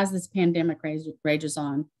 And as this pandemic rages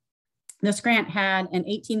on, this grant had an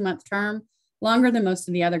 18-month term, longer than most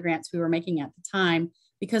of the other grants we were making at the time,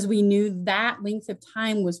 because we knew that length of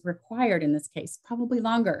time was required in this case, probably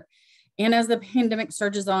longer. And as the pandemic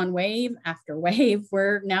surges on wave after wave,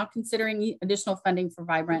 we're now considering additional funding for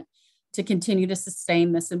Vibrant to continue to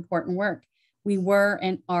sustain this important work. We were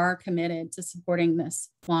and are committed to supporting this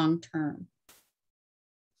long term.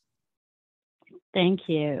 Thank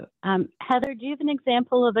you. Heather, do you have an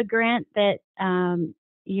example of a grant that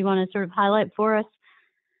you want to sort of highlight for us?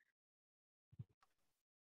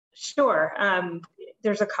 Sure.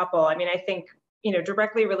 There's a couple. I mean, I think,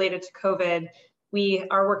 directly related to COVID, we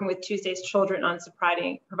are working with Tuesday's Children on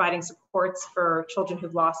providing supports for children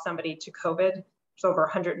who've lost somebody to COVID. There's over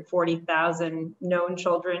 140,000 known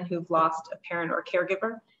children who've lost a parent or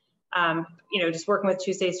caregiver. Just working with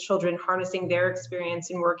Tuesday's Children, harnessing their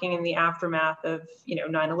experience and working in the aftermath of,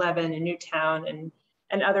 9/11 in Newtown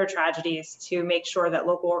and other tragedies to make sure that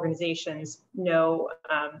local organizations know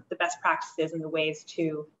the best practices and the ways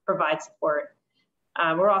to provide support.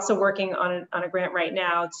 We're also working on a grant right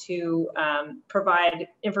now to provide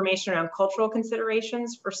information around cultural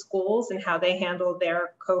considerations for schools and how they handle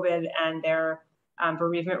their COVID and their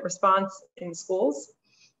bereavement response in schools.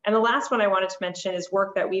 And the last one I wanted to mention is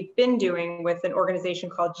work that we've been doing with an organization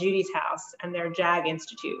called Judy's House and their JAG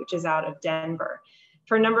Institute, which is out of Denver.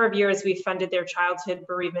 For a number of years, we've funded their childhood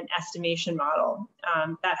bereavement estimation model.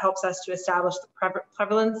 That helps us to establish the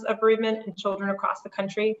prevalence of bereavement in children across the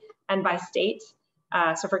country and by state.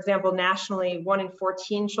 So for example, nationally, 1 in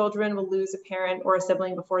 14 children will lose a parent or a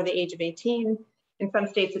sibling before the age of 18. In some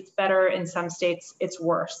states, it's better. In some states, it's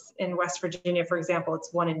worse. In West Virginia, for example,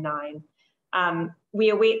 it's 1 in 9. We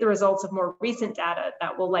await the results of more recent data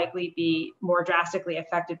that will likely be more drastically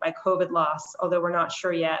affected by COVID loss, although we're not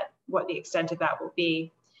sure yet what the extent of that will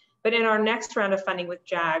be. But in our next round of funding with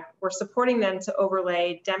JAG, we're supporting them to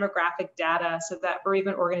overlay demographic data so that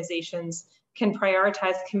bereavement organizations can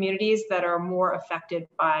prioritize communities that are more affected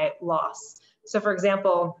by loss. So for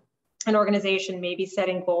example, an organization may be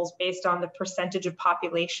setting goals based on the percentage of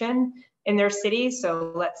population in their city.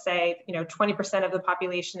 So let's say, 20% of the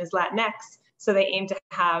population is Latinx. So they aim to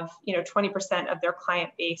have, 20% of their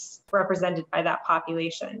client base represented by that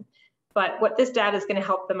population. But what this data is going to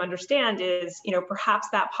help them understand is, perhaps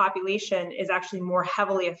that population is actually more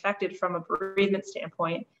heavily affected from a bereavement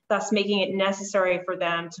standpoint, thus making it necessary for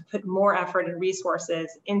them to put more effort and resources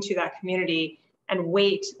into that community and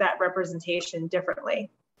weight that representation differently.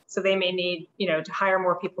 So they may need, to hire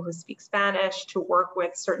more people who speak Spanish, to work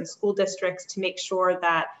with certain school districts to make sure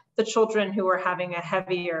that the children who are having a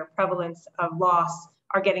heavier prevalence of loss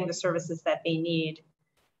are getting the services that they need.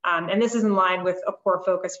 And this is in line with a core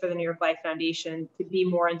focus for the New York Life Foundation to be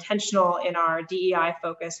more intentional in our DEI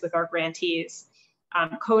focus with our grantees.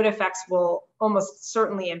 COVID effects will almost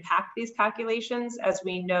certainly impact these calculations, as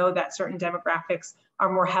we know that certain demographics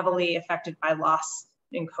are more heavily affected by loss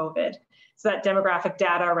in COVID. So that demographic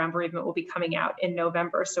data around bereavement will be coming out in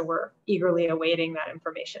November. So we're eagerly awaiting that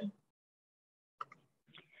information.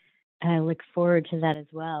 I look forward to that as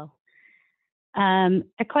well.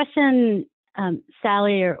 A question,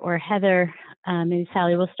 Sally or Heather, maybe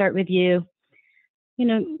Sally, we'll start with you.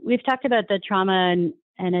 We've talked about the trauma,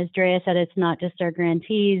 and as Drea said, it's not just our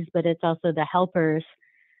grantees, but it's also the helpers.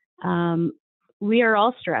 We are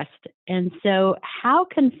all stressed. And so how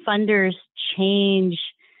can funders change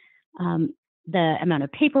the amount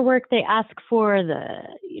of paperwork they ask for, the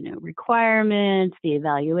requirements, the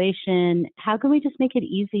evaluation? How can we just make it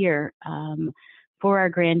easier for our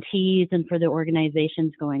grantees and for the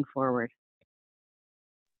organizations going forward?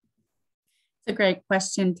 It's a great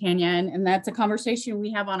question, Tanya, and that's a conversation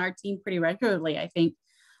we have on our team pretty regularly, I think.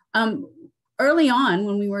 Early on,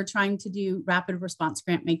 when we were trying to do rapid response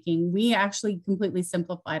grant making, we actually completely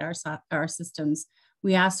simplified our systems.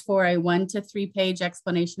 We asked for a 1 to 3 page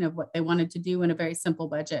explanation of what they wanted to do in a very simple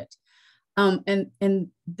budget. And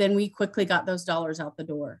then we quickly got those dollars out the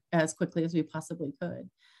door as quickly as we possibly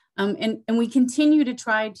could. And we continue to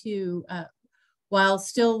try to, while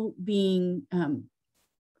still being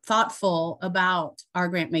thoughtful about our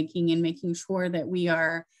grant making and making sure that we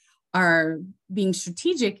are being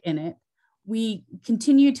strategic in it, we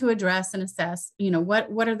continue to address and assess,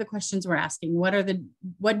 what are the questions we're asking?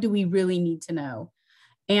 What do we really need to know?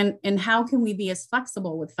 And how can we be as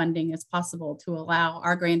flexible with funding as possible to allow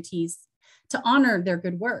our grantees to honor their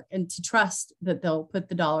good work and to trust that they'll put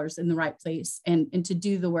the dollars in the right place and to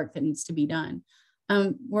do the work that needs to be done.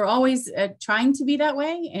 We're always trying to be that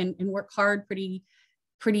way and work hard pretty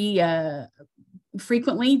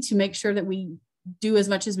frequently to make sure that we do as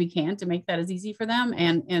much as we can to make that as easy for them.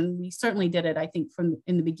 And we certainly did it, I think, from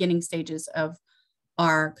in the beginning stages of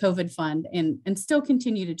our COVID fund and still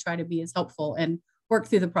continue to try to be as helpful and work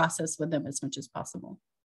through the process with them as much as possible.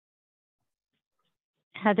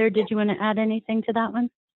 Heather, did you want to add anything to that one?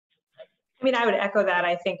 I mean, I would echo that.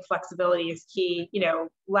 I think flexibility is key.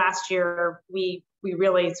 Last year, we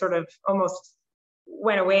really sort of almost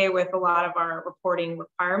went away with a lot of our reporting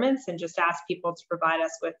requirements and just asked people to provide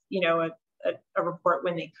us with, a report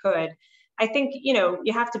when they could. I think,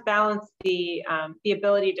 you have to balance the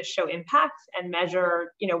ability to show impact and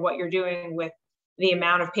measure, what you're doing with the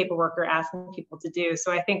amount of paperwork you're asking people to do.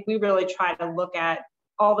 So I think we really try to look at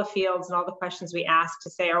all the fields and all the questions we ask to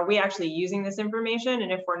say, are we actually using this information?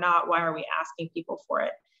 And if we're not, why are we asking people for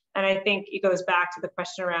it? And I think it goes back to the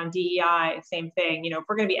question around DEI, same thing. If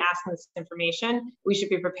we're going to be asking this information, we should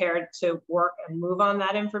be prepared to work and move on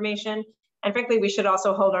that information. And frankly, we should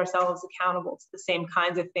also hold ourselves accountable to the same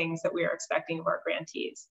kinds of things that we are expecting of our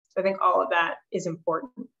grantees. So I think all of that is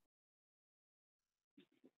important.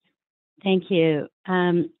 Thank you.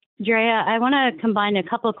 Drea, I want to combine a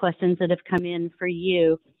couple of questions that have come in for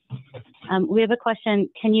you. We have a question,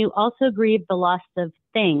 can you also grieve the loss of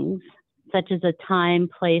things, such as a time,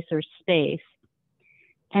 place, or space?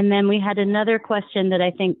 And then we had another question that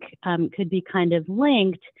I think could be kind of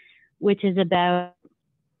linked, which is about,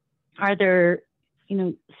 are there,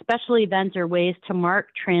 special events or ways to mark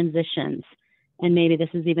transitions? And maybe this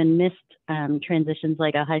is even missed transitions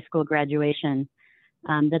like a high school graduation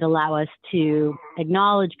that allow us to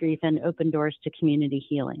acknowledge grief and open doors to community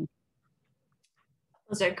healing.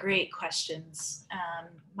 Those are great questions.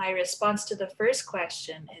 My response to the first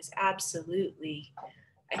question is absolutely.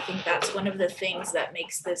 I think that's one of the things that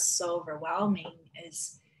makes this so overwhelming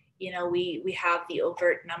is, we have the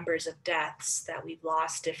overt numbers of deaths that we've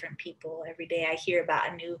lost different people. Every day I hear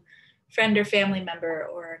about a new friend or family member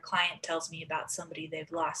or a client tells me about somebody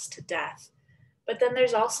they've lost to death. But then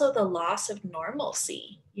there's also the loss of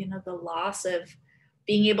normalcy, the loss of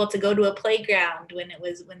being able to go to a playground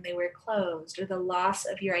when they were closed, or the loss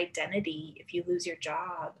of your identity if you lose your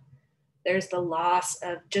job. There's the loss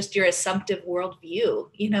of just your assumptive worldview,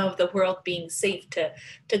 of the world being safe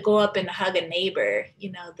to go up and hug a neighbor.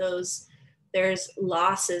 There's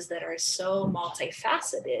losses that are so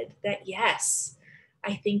multifaceted that, yes,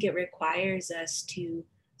 I think it requires us to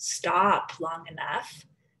stop long enough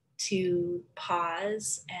to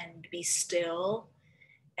pause and be still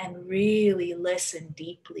and really listen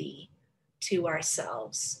deeply to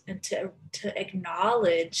ourselves and to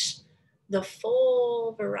acknowledge the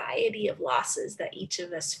full variety of losses that each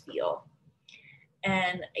of us feel.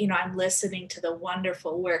 And, I'm listening to the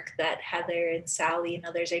wonderful work that Heather and Sally and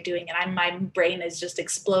others are doing, and my brain is just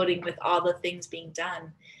exploding with all the things being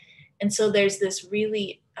done. And so there's this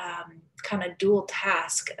really kind of dual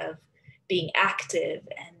task of being active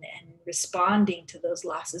and responding to those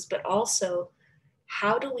losses, but also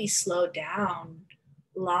how do we slow down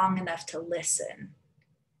long enough to listen?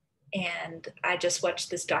 And I just watched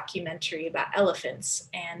this documentary about elephants,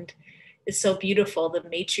 and it's so beautiful. The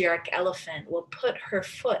matriarch elephant will put her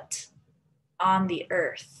foot on the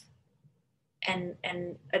earth and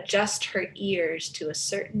adjust her ears to a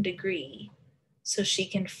certain degree so she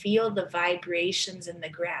can feel the vibrations in the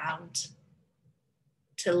ground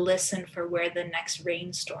to listen for where the next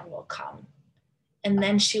rainstorm will come. And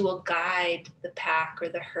then she will guide the pack or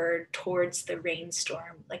the herd towards the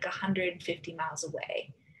rainstorm, like 150 miles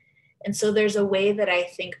away. And so there's a way that I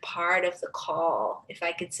think part of the call, if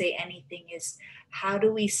I could say anything, is how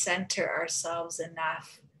do we center ourselves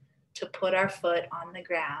enough to put our foot on the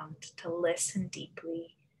ground, to listen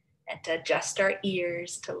deeply, and to adjust our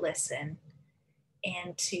ears to listen,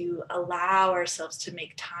 and to allow ourselves to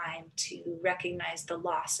make time to recognize the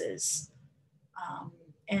losses,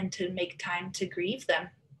 and to make time to grieve them.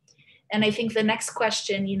 And I think the next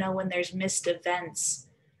question, when there's missed events,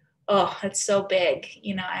 oh, it's so big.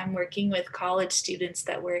 I'm working with college students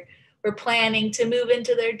that we're planning to move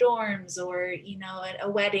into their dorms, or, a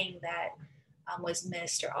wedding that was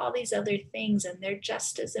missed, or all these other things. And they're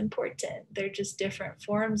just as important. They're just different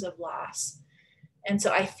forms of loss. And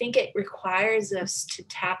so I think it requires us to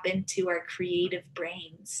tap into our creative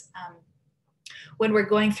brains. When we're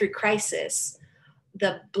going through crisis,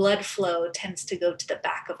 the blood flow tends to go to the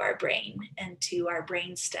back of our brain and to our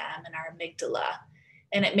brainstem and our amygdala.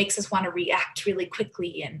 And it makes us want to react really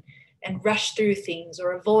quickly and rush through things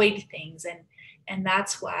or avoid things. And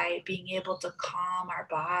that's why being able to calm our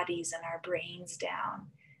bodies and our brains down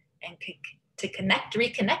and to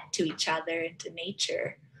reconnect to each other and to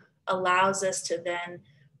nature allows us to then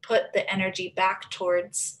put the energy back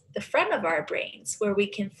towards the front of our brains where we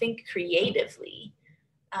can think creatively.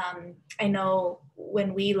 I know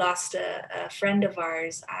when we lost a friend of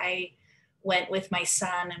ours, I went with my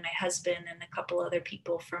son and my husband and a couple other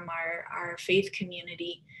people from our faith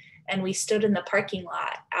community, and we stood in the parking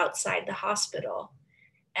lot outside the hospital.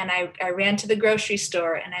 And I ran to the grocery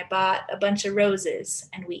store and I bought a bunch of roses,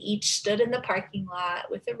 and we each stood in the parking lot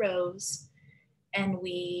with a rose, and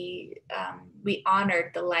we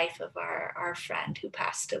honored the life of our friend who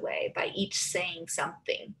passed away by each saying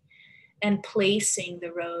something and placing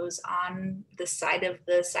the rose on the side of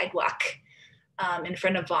the sidewalk in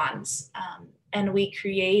front of Vaughn's. And we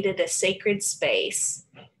created a sacred space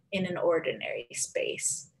in an ordinary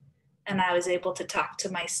space. And I was able to talk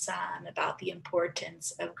to my son about the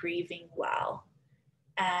importance of grieving well.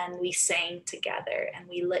 And we sang together and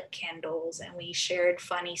we lit candles and we shared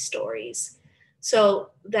funny stories.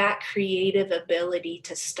 So that creative ability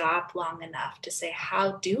to stop long enough to say,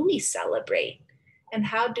 how do we celebrate? And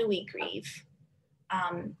how do we grieve?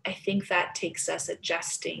 I think that takes us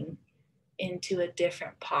adjusting into a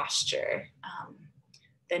different posture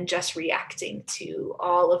than just reacting to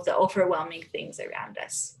all of the overwhelming things around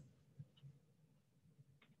us.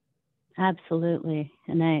 Absolutely.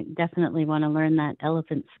 And I definitely want to learn that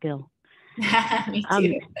elephant skill. Me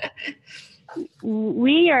too.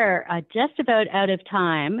 We are just about out of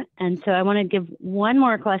time. And so I want to give one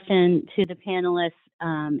more question to the panelists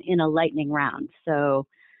in a lightning round. So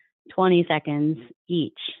 20 seconds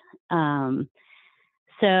each.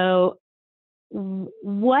 So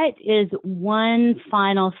what is one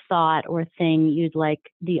final thought or thing you'd like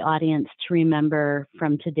the audience to remember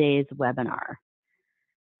from today's webinar?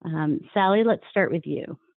 Sally, let's start with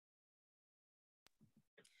you.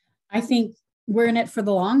 I think we're in it for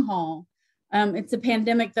the long haul. It's a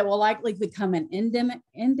pandemic that will likely become an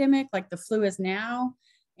endemic like the flu is now,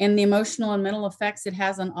 and the emotional and mental effects it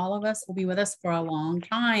has on all of us will be with us for a long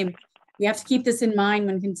time. We have to keep this in mind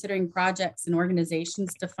when considering projects and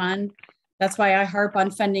organizations to fund. That's why I harp on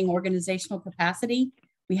funding organizational capacity.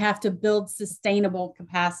 We have to build sustainable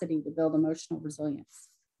capacity to build emotional resilience.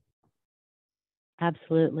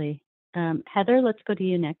 Absolutely. Heather, let's go to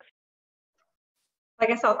you next. I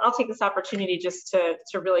guess I'll take this opportunity just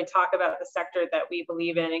to really talk about the sector that we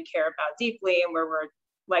believe in and care about deeply, and where we're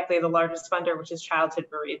likely the largest funder, which is childhood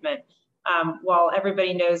bereavement. While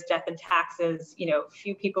everybody knows death and taxes,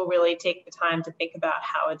 few people really take the time to think about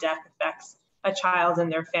how a death affects a child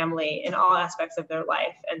and their family in all aspects of their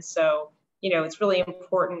life. And so, it's really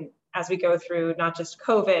important as we go through not just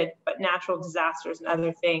COVID, but natural disasters and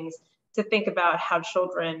other things, to think about how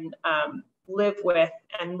children live with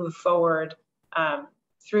and move forward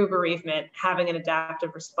through bereavement, having an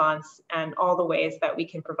adaptive response, and all the ways that we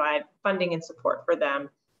can provide funding and support for them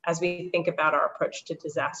as we think about our approach to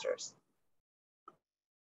disasters.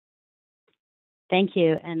 Thank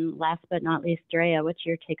you. And last but not least, Drea, what's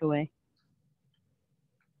your takeaway?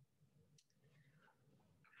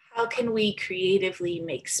 How can we creatively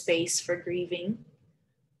make space for grieving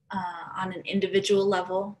on an individual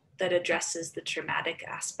level that addresses the traumatic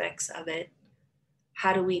aspects of it?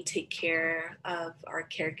 How do we take care of our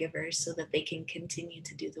caregivers so that they can continue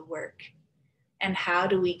to do the work? And how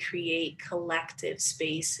do we create collective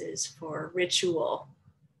spaces for ritual,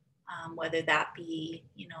 whether that be,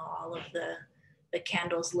 all of the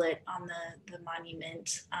candles lit on the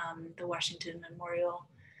monument, the Washington Memorial,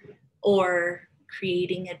 or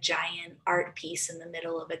creating a giant art piece in the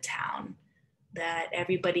middle of a town that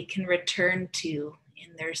everybody can return to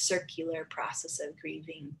in their circular process of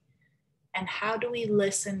grieving? And how do we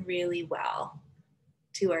listen really well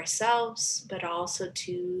to ourselves, but also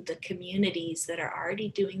to the communities that are already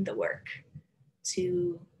doing the work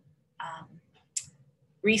to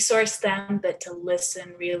resource them, but to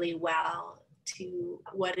listen really well to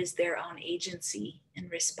what is their own agency in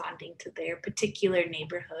responding to their particular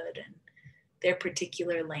neighborhood and their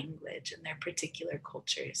particular language and their particular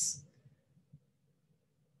cultures.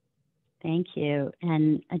 Thank you.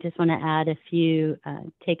 And I just want to add a few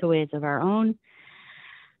takeaways of our own.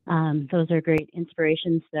 Those are great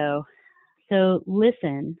inspirations, though. So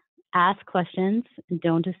listen, ask questions, and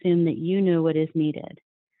don't assume that you know what is needed.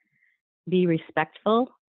 Be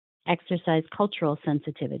respectful, exercise cultural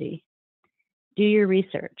sensitivity. Do your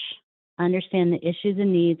research, understand the issues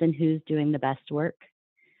and needs and who's doing the best work.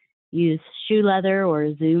 Use shoe leather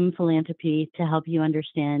or Zoom philanthropy to help you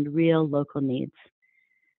understand real local needs.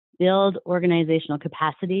 Build organizational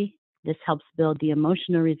capacity. This helps build the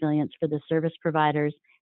emotional resilience for the service providers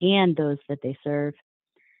and those that they serve.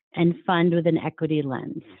 And fund with an equity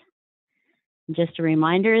lens. Just a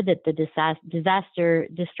reminder that the Disaster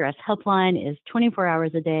Distress Helpline is 24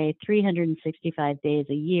 hours a day, 365 days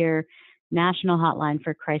a year, national hotline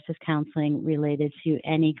for crisis counseling related to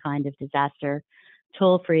any kind of disaster,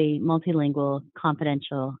 toll-free, multilingual,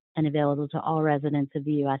 confidential, and available to all residents of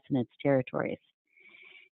the U.S. and its territories.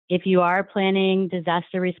 If you are planning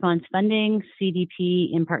disaster response funding,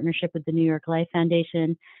 CDP, in partnership with the New York Life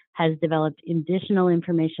Foundation, has developed additional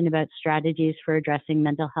information about strategies for addressing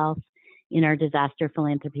mental health in our Disaster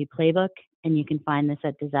Philanthropy Playbook, and you can find this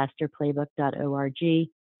at disasterplaybook.org.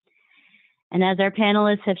 And as our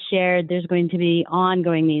panelists have shared, there's going to be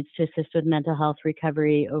ongoing needs to assist with mental health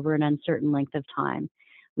recovery over an uncertain length of time.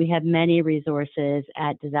 We have many resources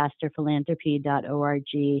at disasterphilanthropy.org,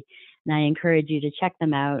 and I encourage you to check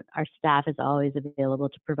them out. Our staff is always available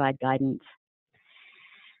to provide guidance.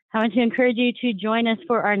 I want to encourage you to join us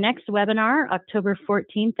for our next webinar, October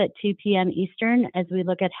 14th at 2 p.m. Eastern, as we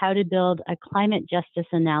look at how to build a climate justice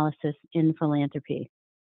analysis in philanthropy.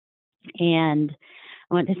 And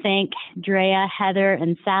I want to thank Drea, Heather,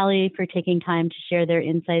 and Sally for taking time to share their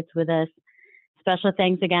insights with us. Special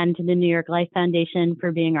thanks again to the New York Life Foundation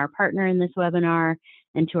for being our partner in this webinar,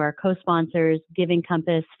 and to our co-sponsors, Giving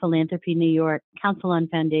Compass, Philanthropy New York, Council on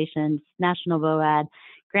Foundations, National VOAD,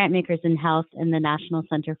 Grantmakers in Health, and the National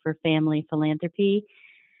Center for Family Philanthropy.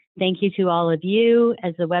 Thank you to all of you.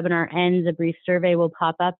 As the webinar ends, a brief survey will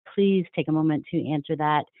pop up. Please take a moment to answer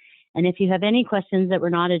that. And if you have any questions that were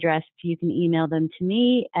not addressed, you can email them to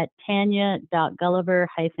me at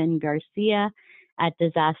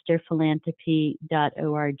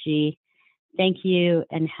tanya.gulliver-garcia@disasterphilanthropy.org. Thank you,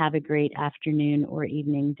 and have a great afternoon or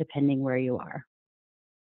evening, depending where you are.